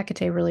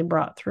Hekate really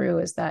brought through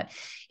is that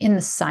in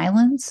the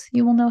silence,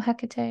 you will know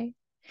Hekate.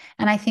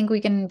 And I think we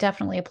can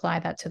definitely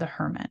apply that to the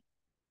hermit,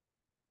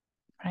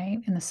 right?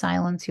 In the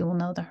silence, you will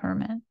know the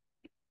hermit.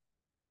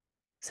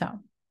 So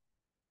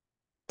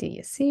do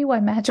you see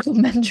why magical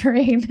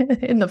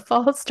mentoring in the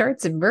fall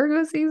starts in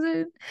Virgo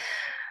season?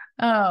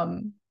 All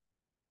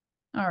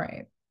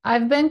right.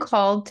 I've been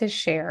called to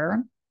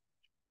share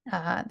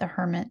the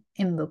Hermit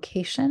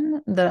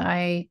invocation that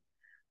I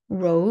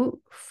wrote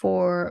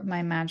for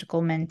my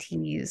magical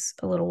mentees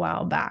a little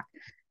while back.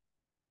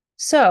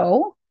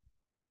 So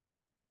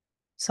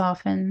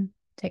soften,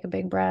 take a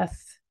big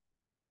breath,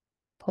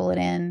 pull it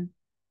in,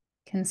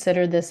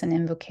 consider this an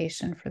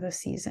invocation for the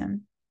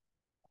season.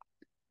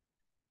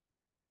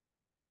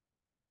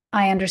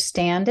 I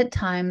understand at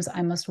times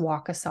I must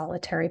walk a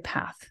solitary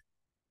path,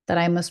 that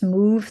I must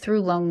move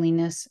through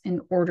loneliness in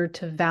order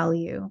to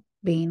value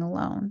being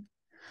alone.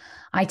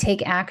 I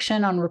take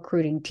action on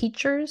recruiting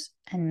teachers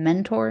and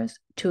mentors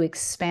to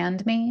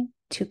expand me,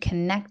 to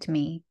connect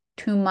me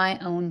to my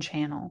own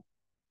channel.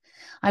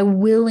 I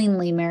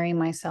willingly marry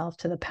myself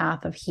to the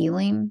path of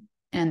healing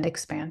and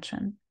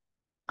expansion.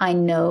 I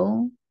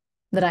know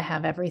that I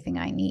have everything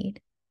I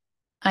need.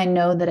 I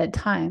know that at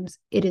times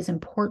it is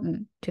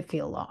important to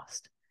feel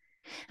lost.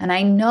 And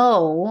I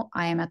know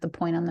I am at the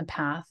point on the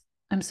path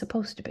I'm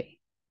supposed to be.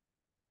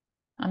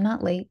 I'm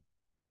not late.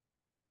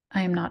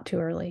 I am not too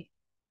early.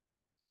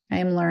 I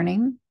am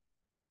learning.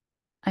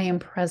 I am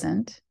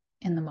present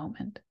in the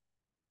moment.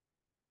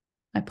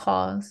 I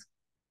pause.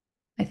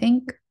 I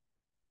think.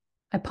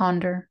 I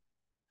ponder.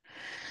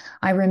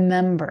 I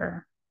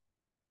remember.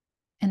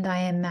 And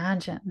I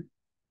imagine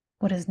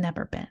what has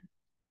never been.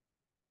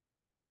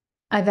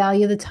 I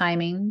value the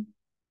timing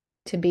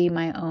to be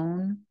my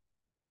own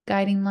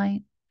guiding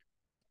light.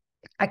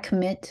 I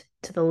commit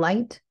to the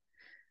light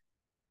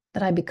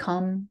that I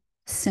become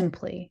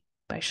simply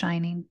by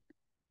shining.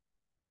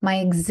 My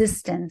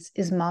existence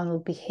is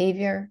modeled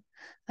behavior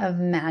of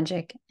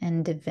magic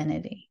and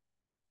divinity.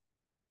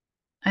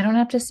 I don't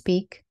have to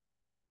speak.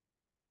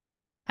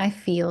 I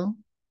feel.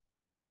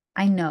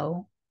 I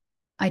know.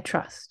 I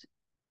trust.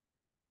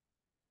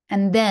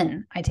 And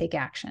then I take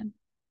action.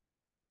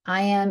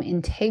 I am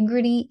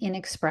integrity in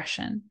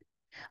expression.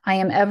 I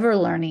am ever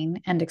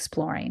learning and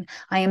exploring.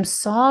 I am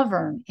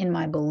sovereign in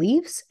my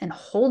beliefs and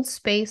hold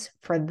space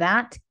for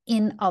that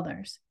in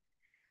others.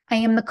 I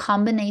am the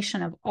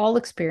combination of all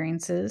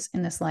experiences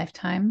in this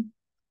lifetime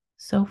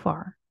so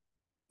far.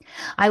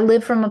 I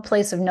live from a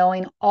place of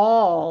knowing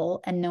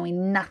all and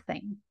knowing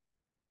nothing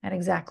at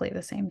exactly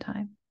the same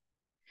time.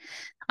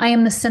 I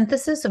am the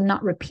synthesis of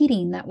not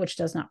repeating that which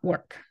does not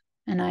work.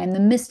 And I am the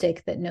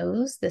mystic that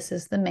knows this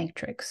is the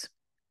matrix.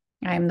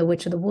 I am the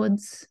witch of the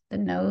woods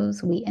that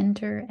knows we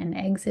enter and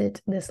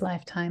exit this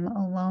lifetime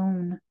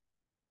alone.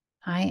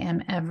 I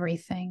am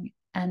everything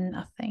and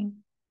nothing.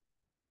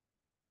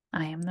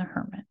 I am the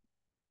hermit.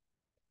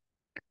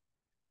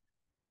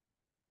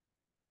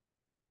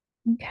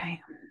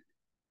 Okay.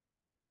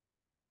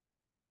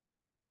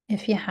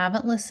 If you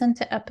haven't listened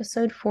to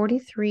episode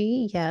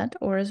 43 yet,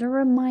 or as a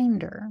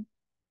reminder,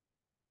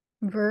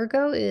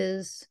 Virgo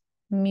is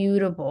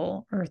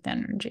mutable earth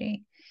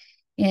energy.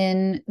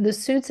 In the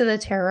suits of the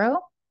tarot,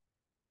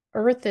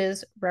 earth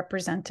is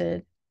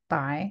represented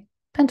by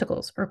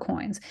pentacles or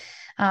coins.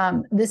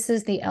 This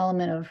is the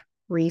element of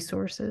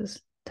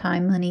resources,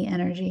 time, money,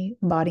 energy,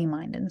 body,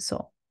 mind, and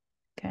soul.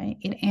 Okay.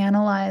 It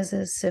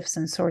analyzes, sifts,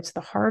 and sorts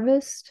the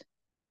harvest,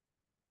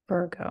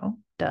 Virgo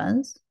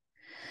does,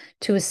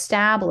 to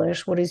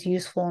establish what is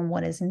useful and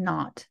what is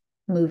not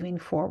moving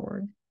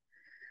forward.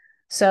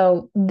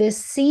 So this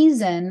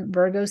season,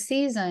 Virgo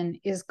season,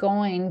 is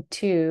going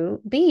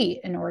to be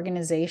an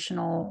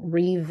organizational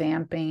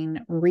revamping,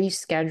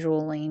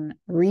 rescheduling,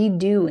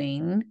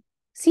 redoing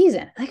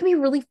season. That can be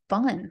really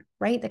fun,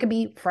 right? That could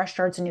be fresh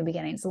starts and new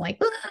beginnings.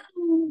 Like,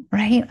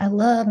 right? I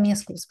love me a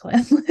school's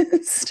plan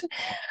list.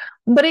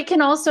 But it can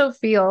also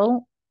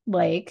feel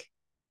like,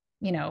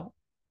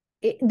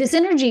 this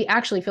energy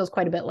actually feels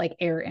quite a bit like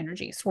air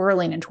energy,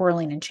 swirling and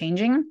twirling and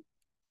changing.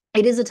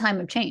 It is a time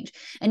of change.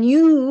 And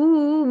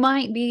you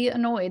might be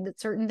annoyed that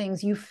certain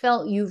things you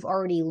felt you've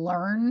already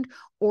learned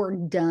or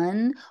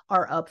done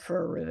are up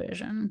for a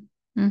revision.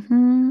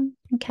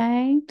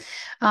 Okay.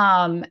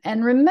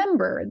 And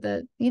remember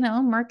that,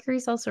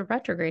 Mercury's also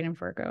retrograde in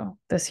Virgo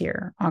this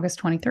year, August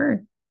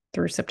 23rd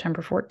through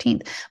September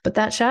 14th. But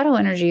that shadow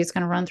energy is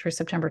going to run through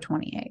September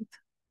 28th.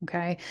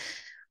 Okay.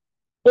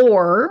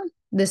 Or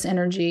this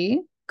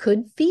energy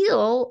could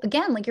feel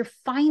again like you're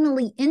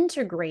finally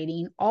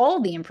integrating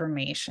all the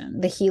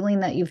information, the healing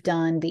that you've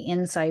done, the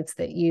insights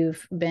that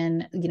you've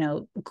been,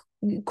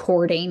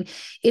 courting.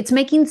 It's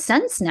making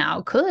sense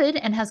now, could,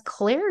 and has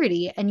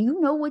clarity, and you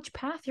know which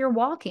path you're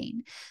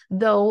walking,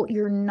 though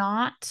you're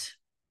not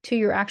to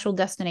your actual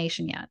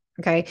destination yet.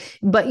 Okay.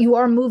 But you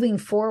are moving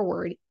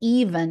forward,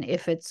 even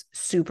if it's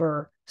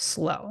super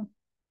slow.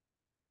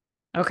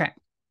 Okay.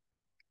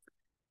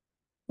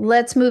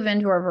 Let's move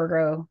into our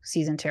Virgo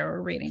season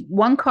tarot reading.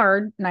 One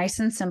card, nice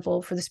and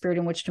simple for the spirit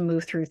in which to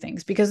move through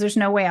things, because there's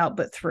no way out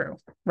but through,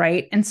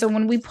 right? And so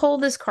when we pull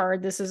this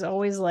card, this is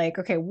always like,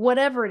 okay,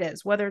 whatever it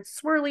is, whether it's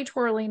swirly,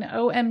 twirling,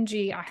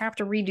 OMG, I have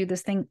to redo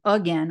this thing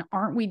again.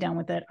 Aren't we done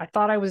with it? I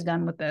thought I was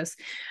done with this.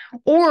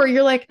 Or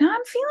you're like, no,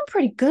 I'm feeling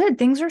pretty good.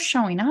 Things are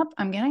showing up.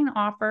 I'm getting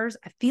offers.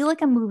 I feel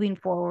like I'm moving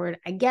forward.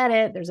 I get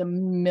it. There's a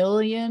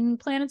million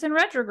planets in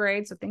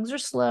retrograde, so things are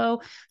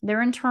slow.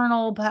 They're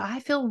internal, but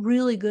I feel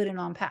really good and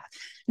on path.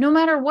 No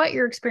matter what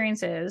your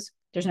experience is,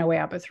 there's no way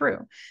out but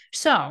through.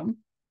 So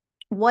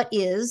what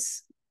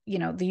is,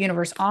 the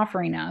universe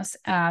offering us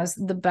as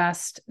the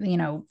best,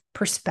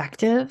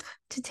 perspective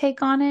to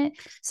take on it?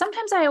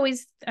 Sometimes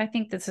I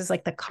think this is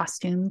like the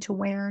costume to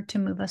wear to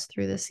move us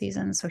through this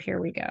season. So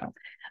here we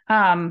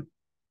go.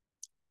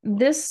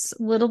 This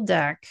little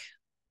deck,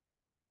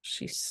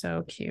 she's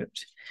so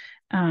cute.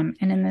 And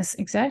in this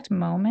exact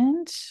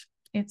moment,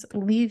 it's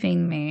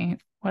leaving me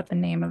what the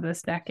name of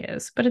this deck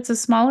is, but it's a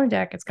smaller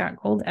deck. It's got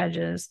gold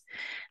edges.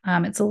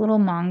 It's a little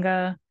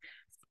manga.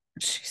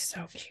 She's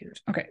so cute.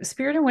 Okay.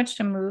 Spirit in which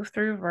to move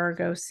through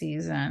Virgo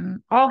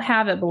season. I'll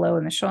have it below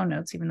in the show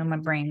notes, even though my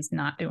brain's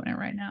not doing it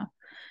right now.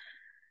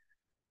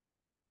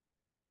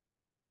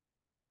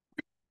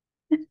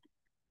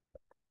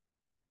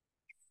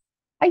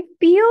 I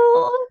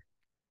feel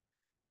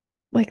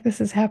like this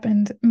has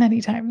happened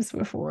many times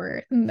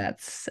before, and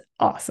that's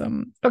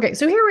awesome. Okay,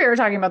 so here we are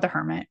talking about the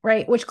Hermit,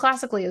 right? Which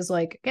classically is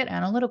like, get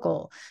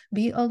analytical,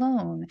 be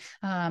alone.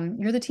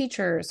 You're the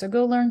teacher, so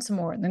go learn some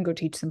more and then go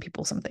teach some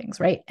people some things,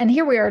 right? And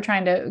here we are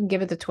trying to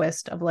give it the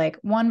twist of like,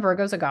 one,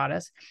 Virgo's a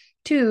goddess.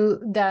 Two,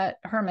 that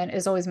Hermit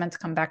is always meant to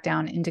come back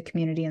down into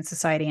community and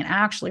society and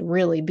actually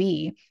really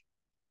be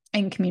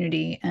in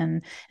community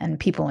and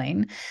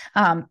peopling.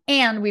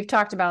 And we've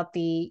talked about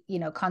the,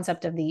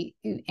 concept of the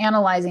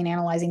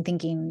analyzing,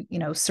 thinking,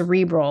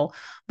 cerebral,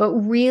 but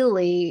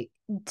really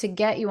to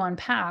get you on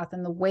path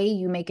and the way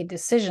you make a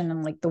decision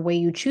and like the way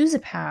you choose a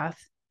path,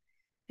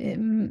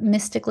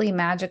 mystically,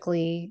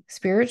 magically,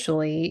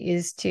 spiritually,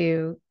 is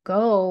to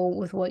go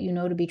with what you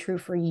know to be true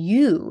for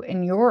you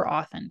and your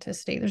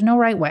authenticity. There's no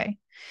right way.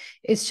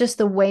 It's just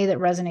the way that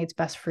resonates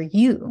best for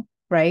you,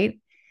 right?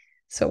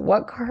 So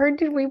what card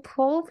did we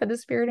pull for the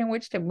spirit in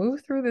which to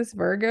move through this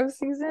Virgo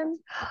season?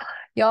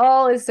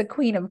 Y'all, is the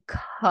Queen of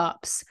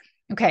Cups.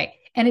 Okay.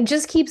 And it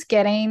just keeps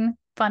getting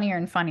funnier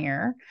and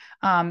funnier.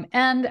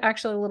 And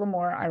actually a little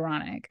more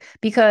ironic,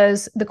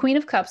 because the Queen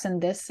of Cups in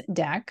this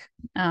deck,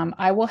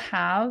 I will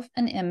have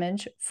an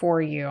image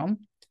for you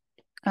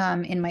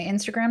in my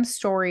Instagram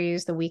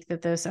stories the week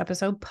that this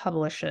episode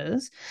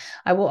publishes.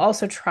 I will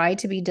also try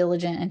to be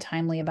diligent and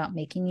timely about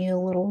making you a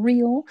little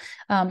reel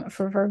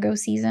for Virgo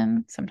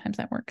season. Sometimes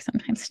that works,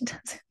 sometimes it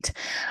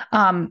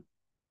doesn't.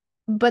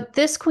 But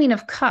this Queen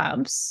of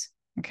Cups,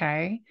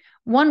 okay,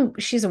 one,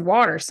 she's a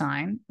water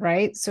sign,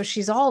 right? So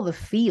she's all the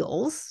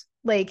feels.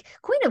 Like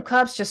Queen of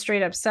Cups just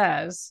straight up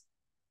says,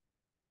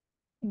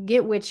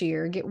 get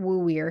witchier, get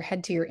wooier,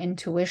 head to your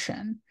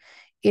intuition.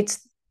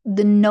 It's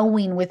the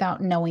knowing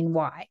without knowing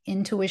why.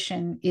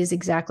 Intuition is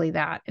exactly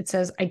that. It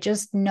says, I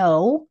just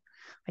know.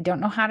 I don't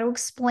know how to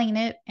explain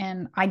it,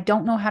 and I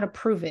don't know how to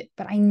prove it,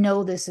 but I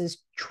know this is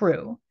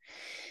true.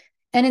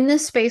 And in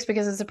this space,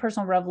 because it's a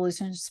personal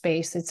revolution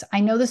space, I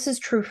know this is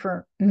true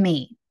for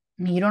me.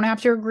 You don't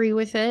have to agree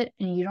with it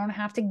and you don't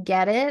have to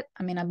get it.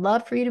 I mean, I'd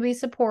love for you to be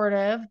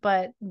supportive,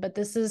 but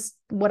this is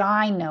what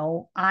I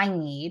know I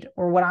need,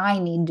 or what I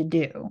need to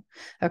do.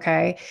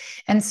 Okay.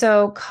 And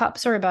so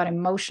cups are about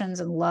emotions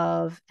and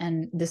love.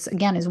 And this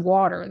again is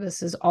water.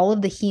 This is all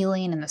of the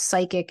healing and the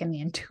psychic and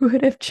the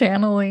intuitive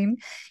channeling.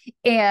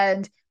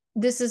 And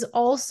this is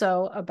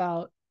also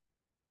about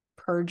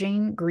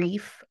purging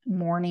grief,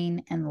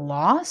 mourning, and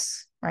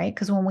loss, right?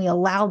 Because when we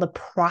allow the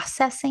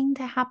processing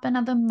to happen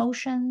of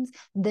emotions,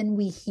 then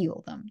we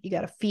heal them. You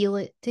got to feel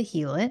it to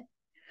heal it.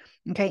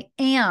 Okay.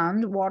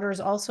 And water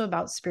is also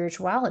about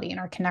spirituality and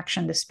our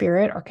connection to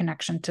spirit, our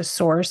connection to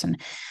source,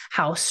 and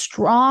how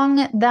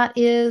strong that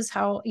is,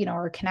 how,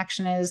 our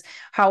connection is,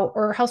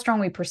 how strong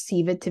we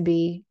perceive it to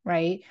be,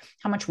 right?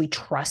 How much we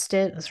trust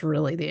it is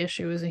really the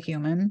issue as a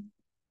human.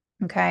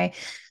 Okay.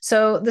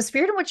 So the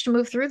spirit in which to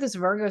move through this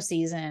Virgo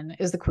season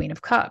is the Queen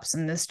of Cups.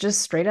 And this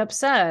just straight up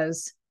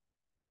says,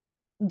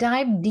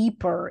 dive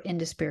deeper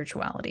into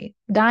spirituality,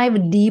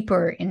 dive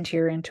deeper into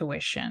your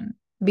intuition,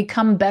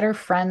 become better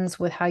friends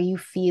with how you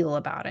feel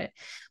about it,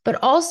 but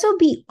also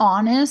be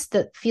honest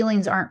that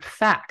feelings aren't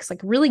facts. Like,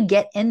 really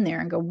get in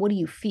there and go, what do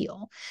you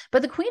feel?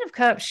 But the Queen of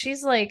Cups,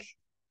 she's like,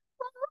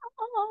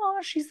 oh,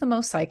 she's the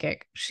most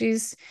psychic.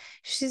 She's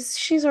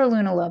our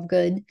Luna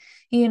Lovegood.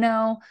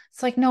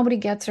 It's like nobody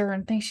gets her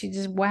and thinks she's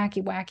just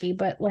wacky,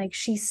 but like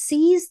she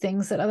sees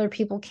things that other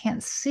people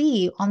can't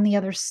see on the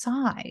other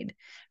side,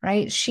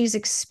 right? She's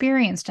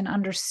experienced and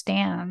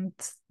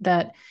understands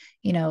that,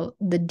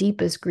 the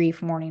deepest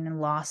grief, mourning,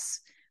 and loss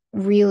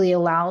really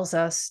allows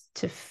us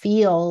to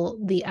feel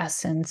the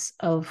essence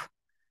of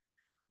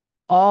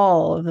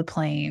all of the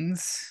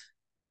planes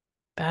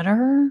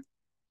better,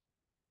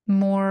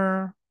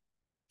 more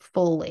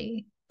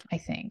fully, I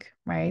think,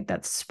 right?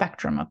 That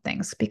spectrum of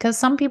things. Because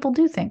some people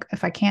do think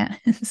if I can't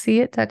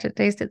see it, touch it,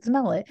 taste it,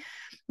 smell it,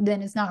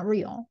 then it's not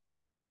real.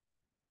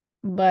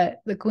 But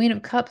the Queen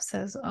of Cups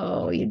says,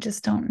 oh, you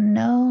just don't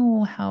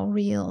know how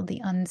real the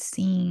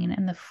unseen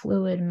and the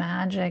fluid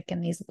magic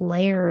and these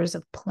layers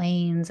of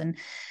planes and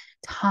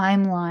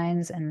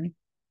timelines and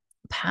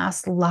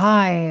past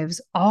lives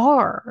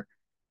are.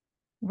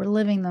 We're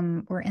living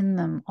them, we're in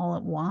them all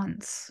at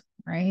once,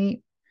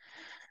 right?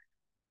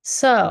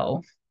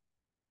 So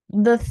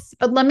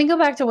let me go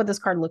back to what this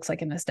card looks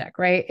like in this deck,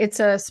 right?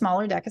 It's a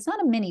smaller deck. It's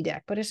not a mini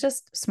deck, but it's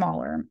just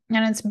smaller.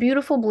 And it's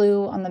beautiful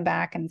blue on the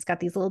back, and it's got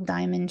these little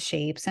diamond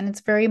shapes, and it's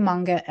very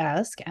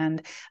manga-esque.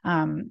 And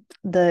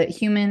the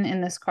human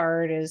in this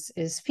card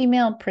is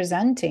female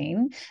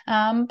presenting,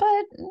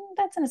 but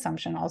that's an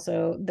assumption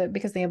also that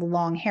because they have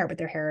long hair, but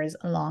their hair is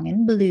long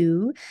and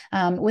blue,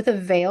 with a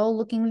veil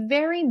looking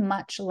very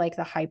much like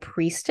the high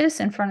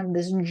priestess in front of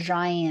this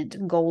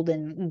giant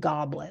golden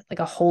goblet, like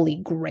a holy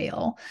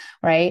grail,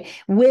 right?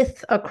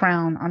 With a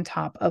crown on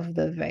top of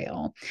the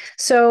veil.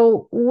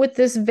 So with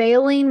this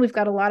veiling, we've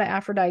got a lot of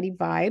Aphrodite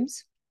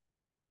vibes.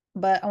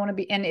 But I want to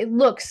be, and it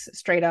looks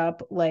straight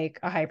up like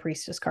a high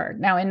priestess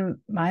card. Now, in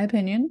my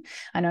opinion,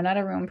 I know not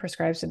everyone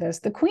prescribes to this.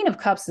 The Queen of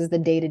Cups is the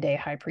day-to-day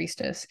high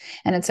priestess.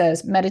 And it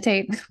says,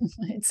 meditate.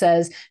 It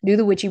says, do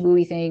the witchy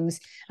wooey things,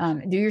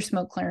 do your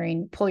smoke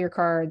clearing, pull your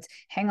cards,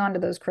 hang on to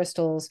those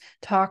crystals,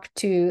 talk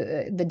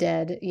to the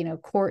dead,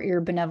 court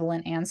your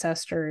benevolent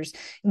ancestors,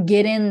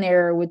 get in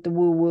there with the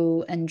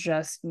woo-woo and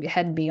just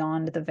head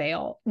beyond the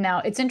veil. Now,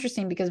 it's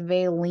interesting because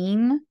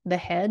veiling the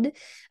head,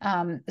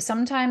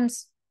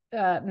 sometimes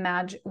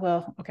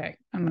okay,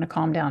 I'm going to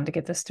calm down to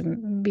get this to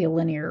be a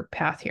linear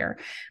path here.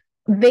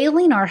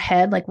 Veiling our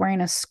head, like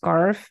wearing a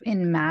scarf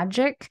in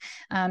magic,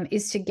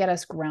 is to get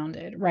us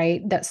grounded,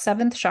 right? That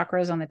seventh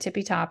chakra is on the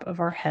tippy top of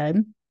our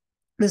head.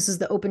 This is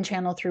the open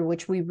channel through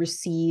which we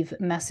receive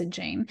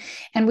messaging.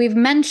 And we've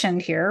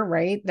mentioned here,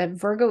 right, that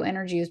Virgo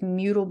energy is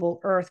mutable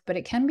earth, but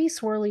it can be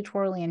swirly,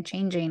 twirly, and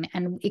changing,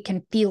 and it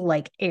can feel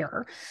like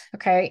air.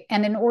 Okay.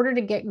 And in order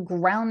to get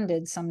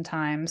grounded,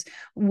 sometimes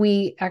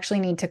we actually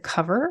need to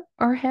cover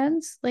our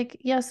heads. Like,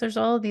 yes, there's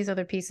all of these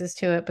other pieces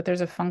to it, but there's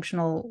a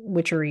functional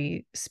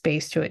witchery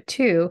space to it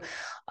too,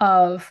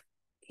 of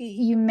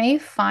you may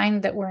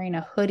find that wearing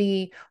a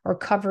hoodie or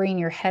covering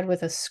your head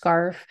with a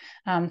scarf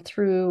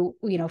through,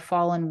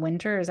 fall and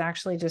winter is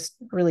actually just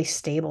really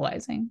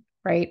stabilizing,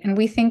 right? And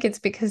we think it's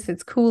because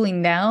it's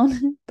cooling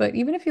down, but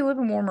even if you live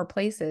in warmer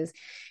places,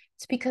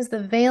 it's because the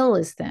veil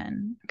is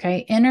thin,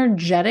 okay?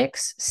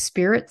 Energetics,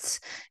 spirits,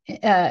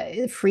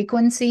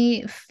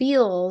 frequency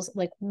feels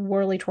like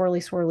whirly, twirly,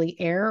 swirly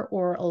air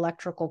or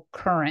electrical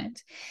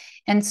current.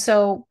 And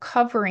so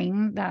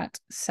covering that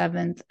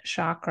seventh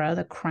chakra,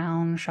 the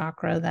crown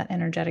chakra, that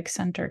energetic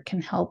center,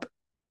 can help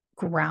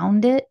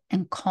ground it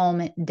and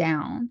calm it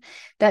down.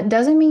 That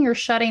doesn't mean you're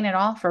shutting it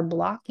off or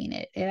blocking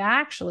it. It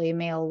actually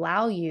may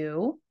allow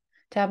you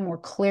to have more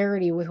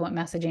clarity with what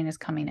messaging is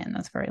coming in.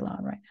 That's very loud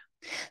right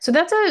now. So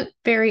that's a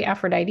very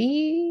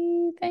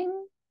Aphrodite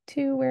thing,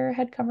 to wear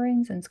head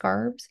coverings and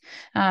scarves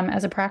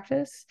as a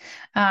practice.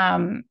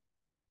 And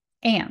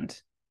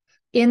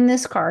in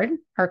this card,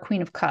 our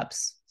Queen of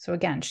Cups. So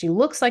again, she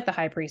looks like the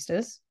high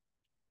priestess.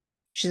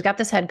 She's got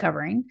this head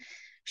covering.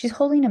 She's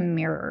holding a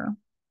mirror.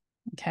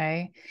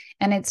 Okay.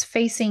 And it's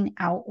facing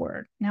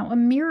outward. Now, a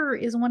mirror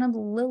is one of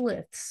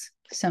Lilith's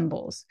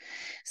symbols.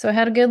 So I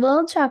had a good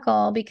little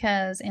chuckle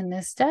because in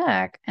this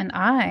deck, and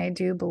I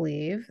do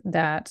believe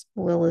that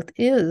Lilith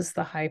is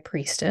the high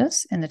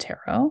priestess in the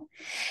tarot.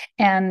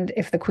 And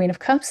if the Queen of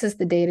Cups is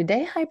the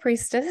day-to-day high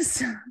priestess,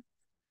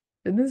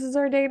 then this is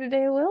our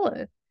day-to-day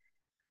Lilith,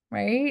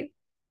 right?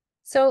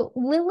 So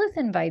Lilith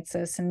invites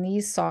us in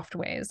these soft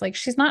ways. Like,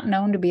 she's not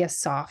known to be a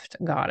soft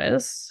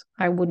goddess.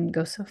 I wouldn't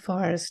go so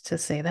far as to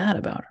say that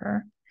about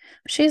her.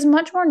 She's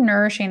much more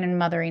nourishing and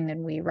mothering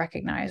than we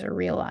recognize or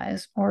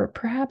realize, or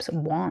perhaps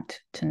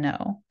want to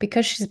know,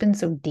 because she's been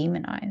so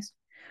demonized,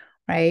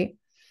 right?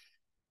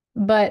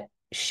 But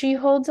she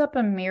holds up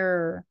a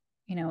mirror,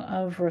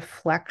 of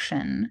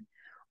reflection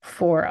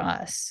for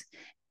us.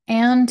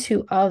 and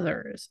to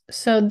others.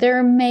 So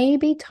there may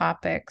be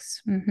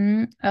topics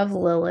of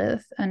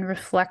Lilith and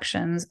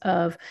reflections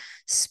of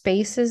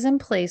spaces and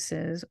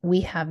places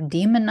we have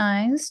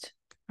demonized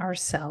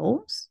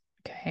ourselves,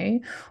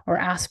 okay, or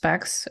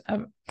aspects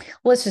of,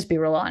 let's just be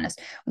real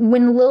honest.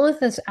 When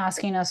Lilith is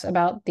asking us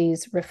about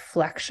these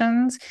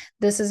reflections,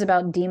 this is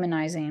about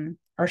demonizing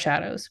our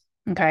shadows,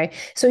 okay?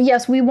 So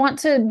yes, we want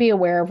to be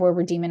aware of where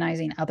we're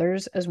demonizing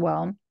others as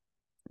well.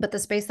 But the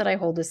space that I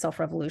hold is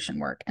self-revolution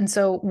work. And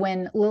so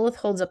when Lilith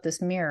holds up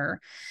this mirror,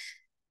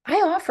 I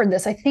offered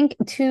this, I think,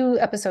 2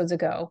 episodes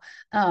ago,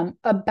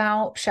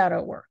 about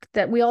shadow work,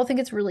 that we all think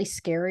it's really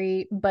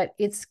scary, but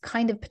it's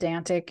kind of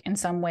pedantic in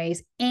some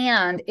ways.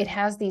 And it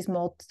has these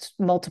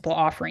multiple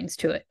offerings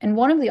to it. And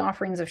one of the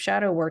offerings of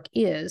shadow work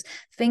is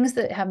things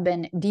that have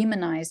been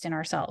demonized in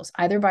ourselves,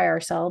 either by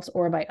ourselves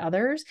or by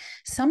others.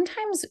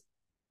 Sometimes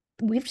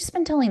we've just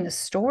been telling the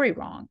story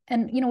wrong.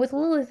 And, with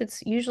Lilith,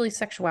 it's usually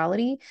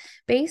sexuality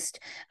based.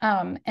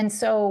 And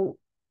so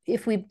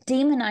if we've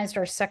demonized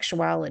our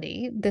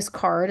sexuality, this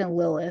card and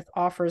Lilith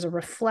offers a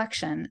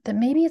reflection that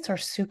maybe it's our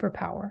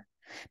superpower.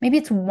 Maybe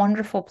it's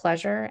wonderful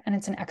pleasure and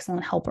it's an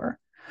excellent helper,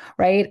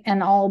 right?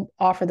 And I'll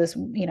offer this,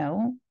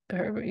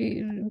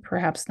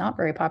 perhaps not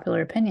very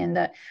popular opinion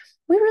that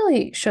we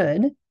really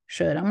should,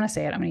 I'm going to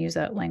say it, I'm going to use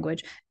that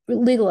language,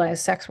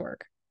 legalize sex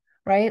work,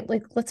 right?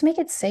 Like, let's make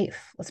it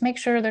safe. Let's make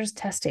sure there's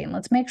testing.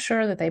 Let's make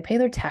sure that they pay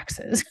their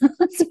taxes.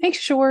 Let's make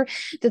sure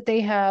that they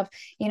have,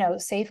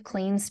 safe,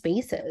 clean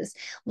spaces.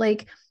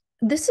 Like,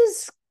 this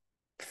is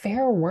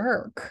fair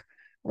work,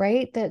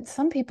 right? That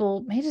some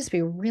people may just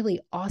be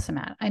really awesome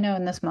at. I know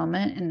in this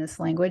moment, in this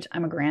language,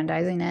 I'm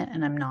aggrandizing it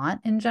and I'm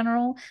not in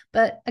general.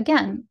 But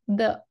again,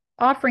 the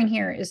offering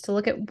here is to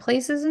look at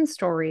places and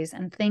stories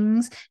and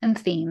things and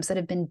themes that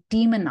have been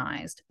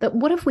demonized. That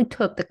what if we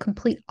took the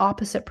complete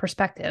opposite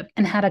perspective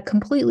and had a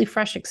completely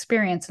fresh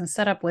experience and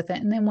set up with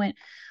it and then went,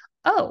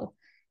 oh,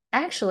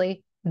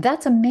 actually,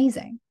 that's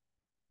amazing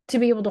to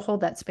be able to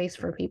hold that space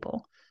for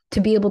people, to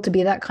be able to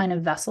be that kind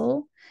of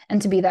vessel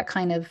and to be that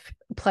kind of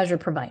pleasure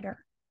provider,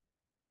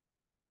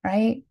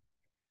 right?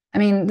 I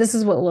mean, this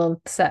is what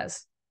Lilith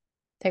says.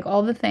 Take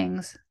all the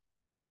things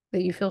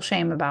that you feel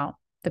shame about,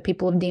 that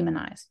people have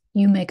demonized.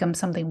 You make them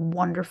something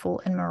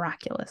wonderful and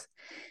miraculous.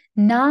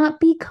 Not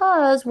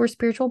because we're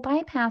spiritual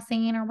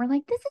bypassing or we're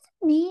like, this is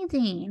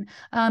amazing.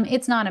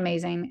 It's not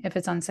amazing if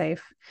it's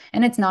unsafe.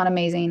 And it's not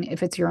amazing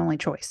if it's your only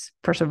choice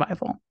for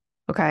survival.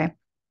 Okay.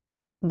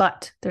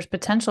 But there's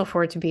potential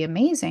for it to be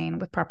amazing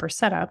with proper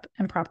setup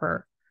and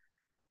proper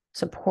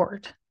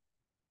support,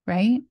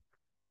 right?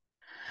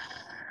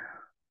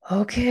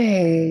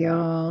 Okay,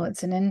 y'all,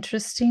 it's an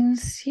interesting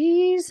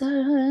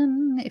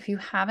season. If you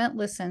haven't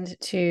listened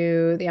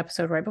to the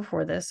episode right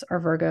before this, our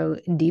Virgo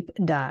deep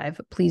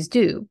dive, please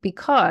do,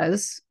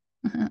 because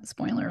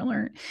spoiler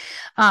alert,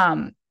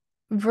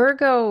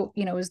 Virgo,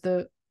 is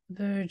the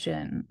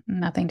virgin,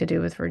 nothing to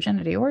do with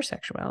virginity or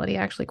sexuality,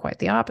 actually quite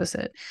the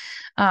opposite.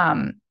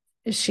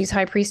 She's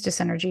high priestess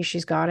energy,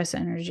 she's goddess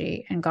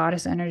energy, and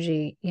goddess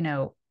energy,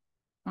 you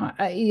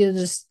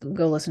just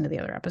go listen to the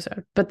other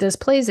episode. But this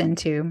plays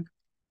into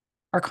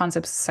our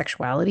concepts of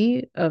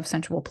sexuality, of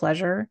sensual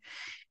pleasure.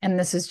 And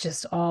this is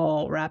just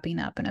all wrapping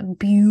up in a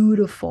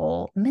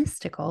beautiful,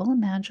 mystical,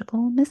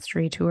 magical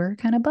mystery tour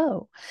kind of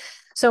bow.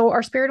 So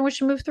our spirit in which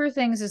to move through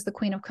things is the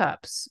Queen of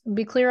Cups.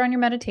 Be clear on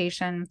your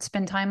meditation,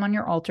 spend time on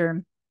your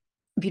altar.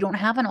 If you don't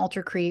have an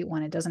altar, create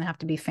one. It doesn't have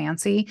to be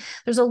fancy.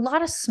 There's a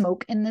lot of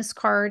smoke in this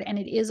card and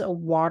it is a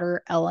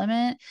water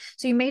element.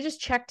 So you may just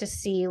check to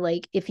see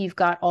like if you've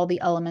got all the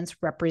elements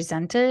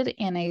represented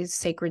in a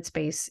sacred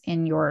space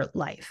in your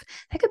life.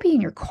 That could be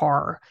in your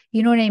car.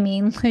 You know what I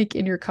mean? Like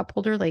in your cup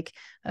holder. Like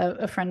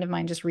a friend of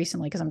mine just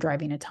recently, because I'm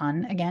driving a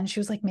ton again,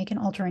 she was like, make an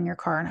altar in your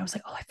car. And I was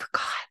like, oh, I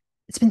forgot.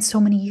 It's been so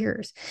many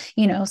years,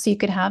 so you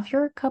could have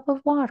your cup of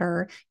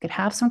water, you could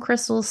have some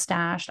crystals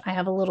stashed. I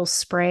have a little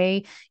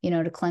spray,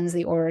 to cleanse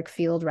the auric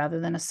field rather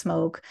than a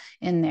smoke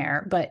in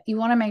there. But you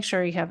want to make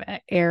sure you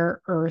have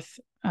air, earth,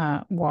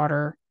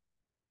 water,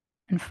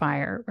 and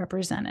fire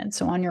represented.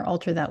 So on your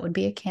altar, that would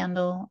be a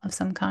candle of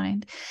some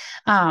kind.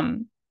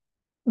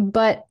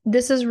 But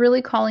this is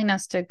really calling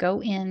us to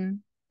go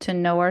in to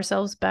know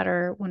ourselves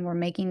better. When we're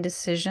making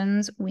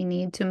decisions, we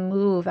need to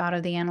move out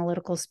of the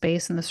analytical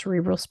space and the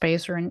cerebral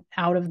space, or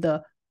out of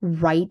the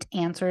right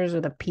answers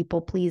or the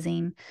people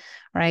pleasing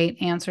right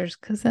answers,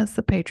 because that's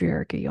the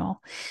patriarchy,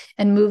 y'all,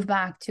 and move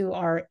back to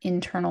our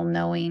internal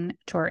knowing,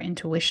 to our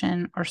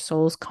intuition, our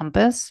soul's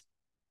compass.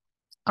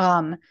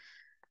 That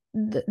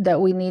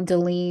we need to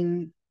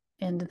lean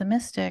into the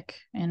mystic,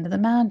 into the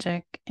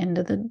magic,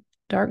 into the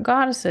dark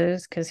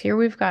goddesses, because here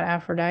we've got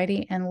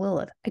Aphrodite and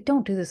Lilith. I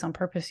don't do this on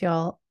purpose,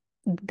 y'all.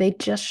 They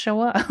just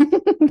show up.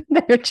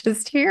 They're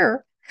just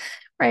here,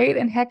 right?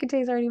 And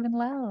Hecate's already been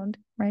loud,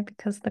 right?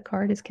 Because the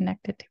card is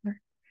connected to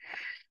her.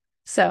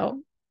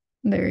 So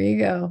there you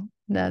go.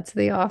 That's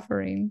the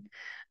offering.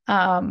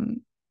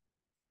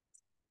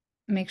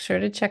 make sure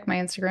to check my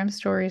Instagram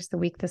stories the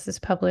week this is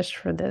published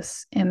for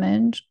this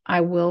image.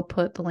 I will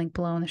put the link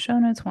below in the show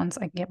notes once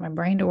I can get my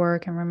brain to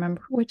work and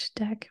remember which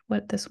deck,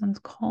 what this one's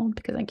called,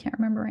 because I can't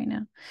remember right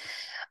now.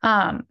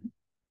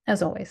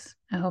 As always,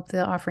 I hope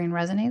the offering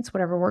resonates.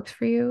 Whatever works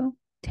for you,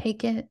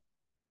 take it,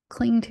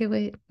 cling to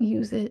it,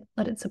 use it,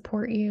 let it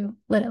support you,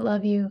 let it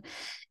love you.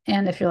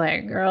 And if you're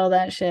like, girl,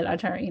 that shit, I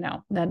try,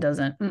 that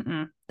doesn't,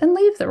 then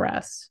leave the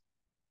rest.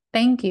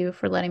 Thank you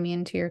for letting me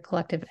into your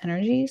collective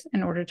energies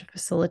in order to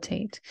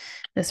facilitate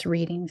this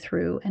reading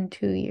through and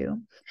to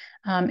you.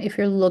 If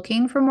you're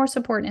looking for more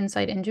support and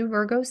insight into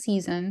Virgo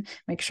season,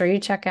 make sure you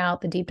check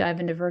out the deep dive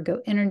into Virgo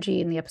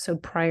energy in the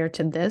episode prior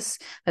to this.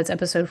 That's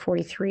episode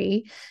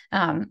 43.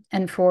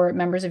 And for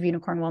members of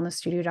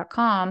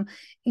unicornwellnessstudio.com,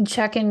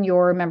 check in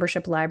your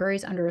membership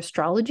libraries under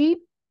astrology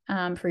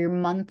for your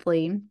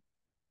monthly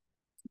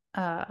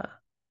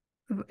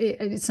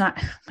it's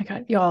not, oh my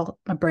God, y'all,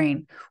 my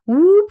brain.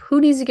 Whoop, who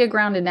needs to get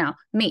grounded now?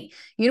 Me,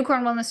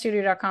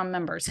 unicornwellnessstudio.com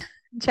members.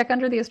 Check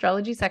under the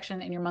astrology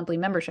section in your monthly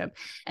membership,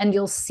 and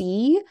you'll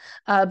see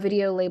a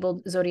video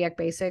labeled Zodiac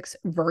Basics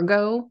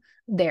Virgo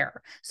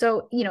there.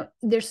 So,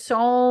 there's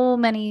so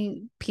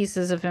many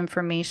pieces of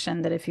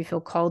information that if you feel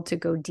called to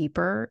go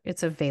deeper,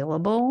 it's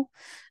available.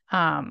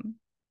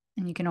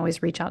 And you can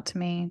always reach out to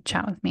me,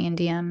 chat with me in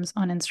DMs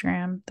on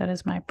Instagram. That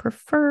is my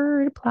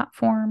preferred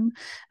platform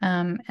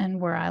and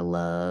where I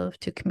love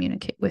to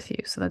communicate with you.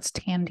 So that's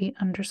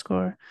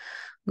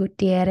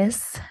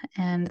Tandy_Gutierrez.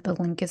 And the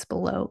link is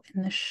below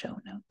in the show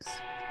notes.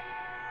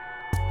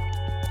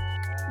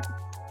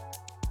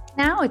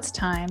 Now it's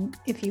time,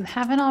 if you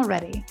haven't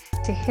already,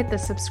 to hit the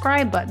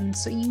subscribe button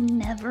so you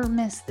never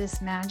miss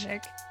this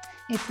magic.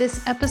 If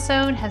this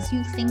episode has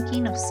you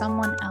thinking of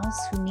someone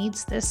else who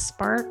needs this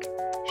spark,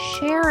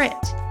 share it.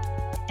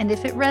 And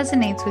if it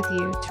resonates with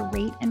you, to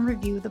rate and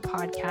review the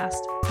podcast,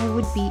 I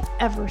would be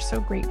ever so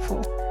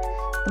grateful.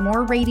 The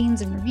more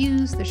ratings and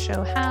reviews the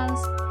show has,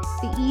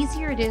 the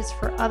easier it is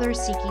for other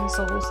seeking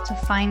souls to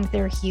find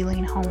their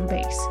healing home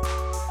base.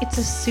 It's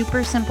a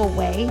super simple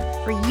way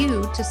for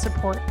you to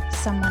support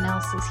someone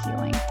else's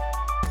healing.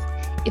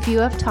 If you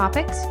have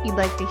topics you'd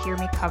like to hear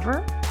me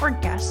cover, or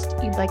guests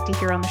you'd like to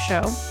hear on the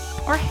show,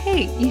 or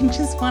hey, you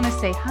just want to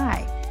say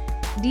hi,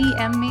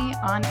 DM me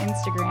on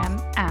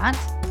Instagram at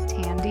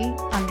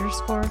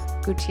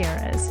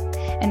Tandy_Gutierrez,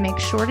 and make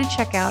sure to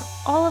check out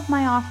all of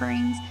my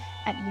offerings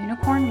at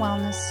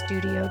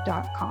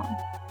unicornwellnessstudio.com.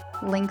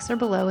 Links are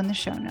below in the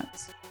show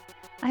notes.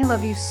 I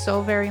love you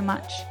so very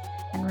much,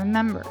 and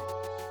remember,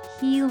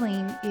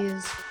 healing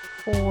is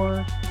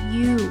for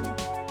you,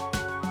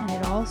 and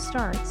it all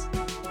starts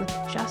with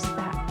just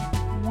that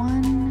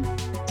one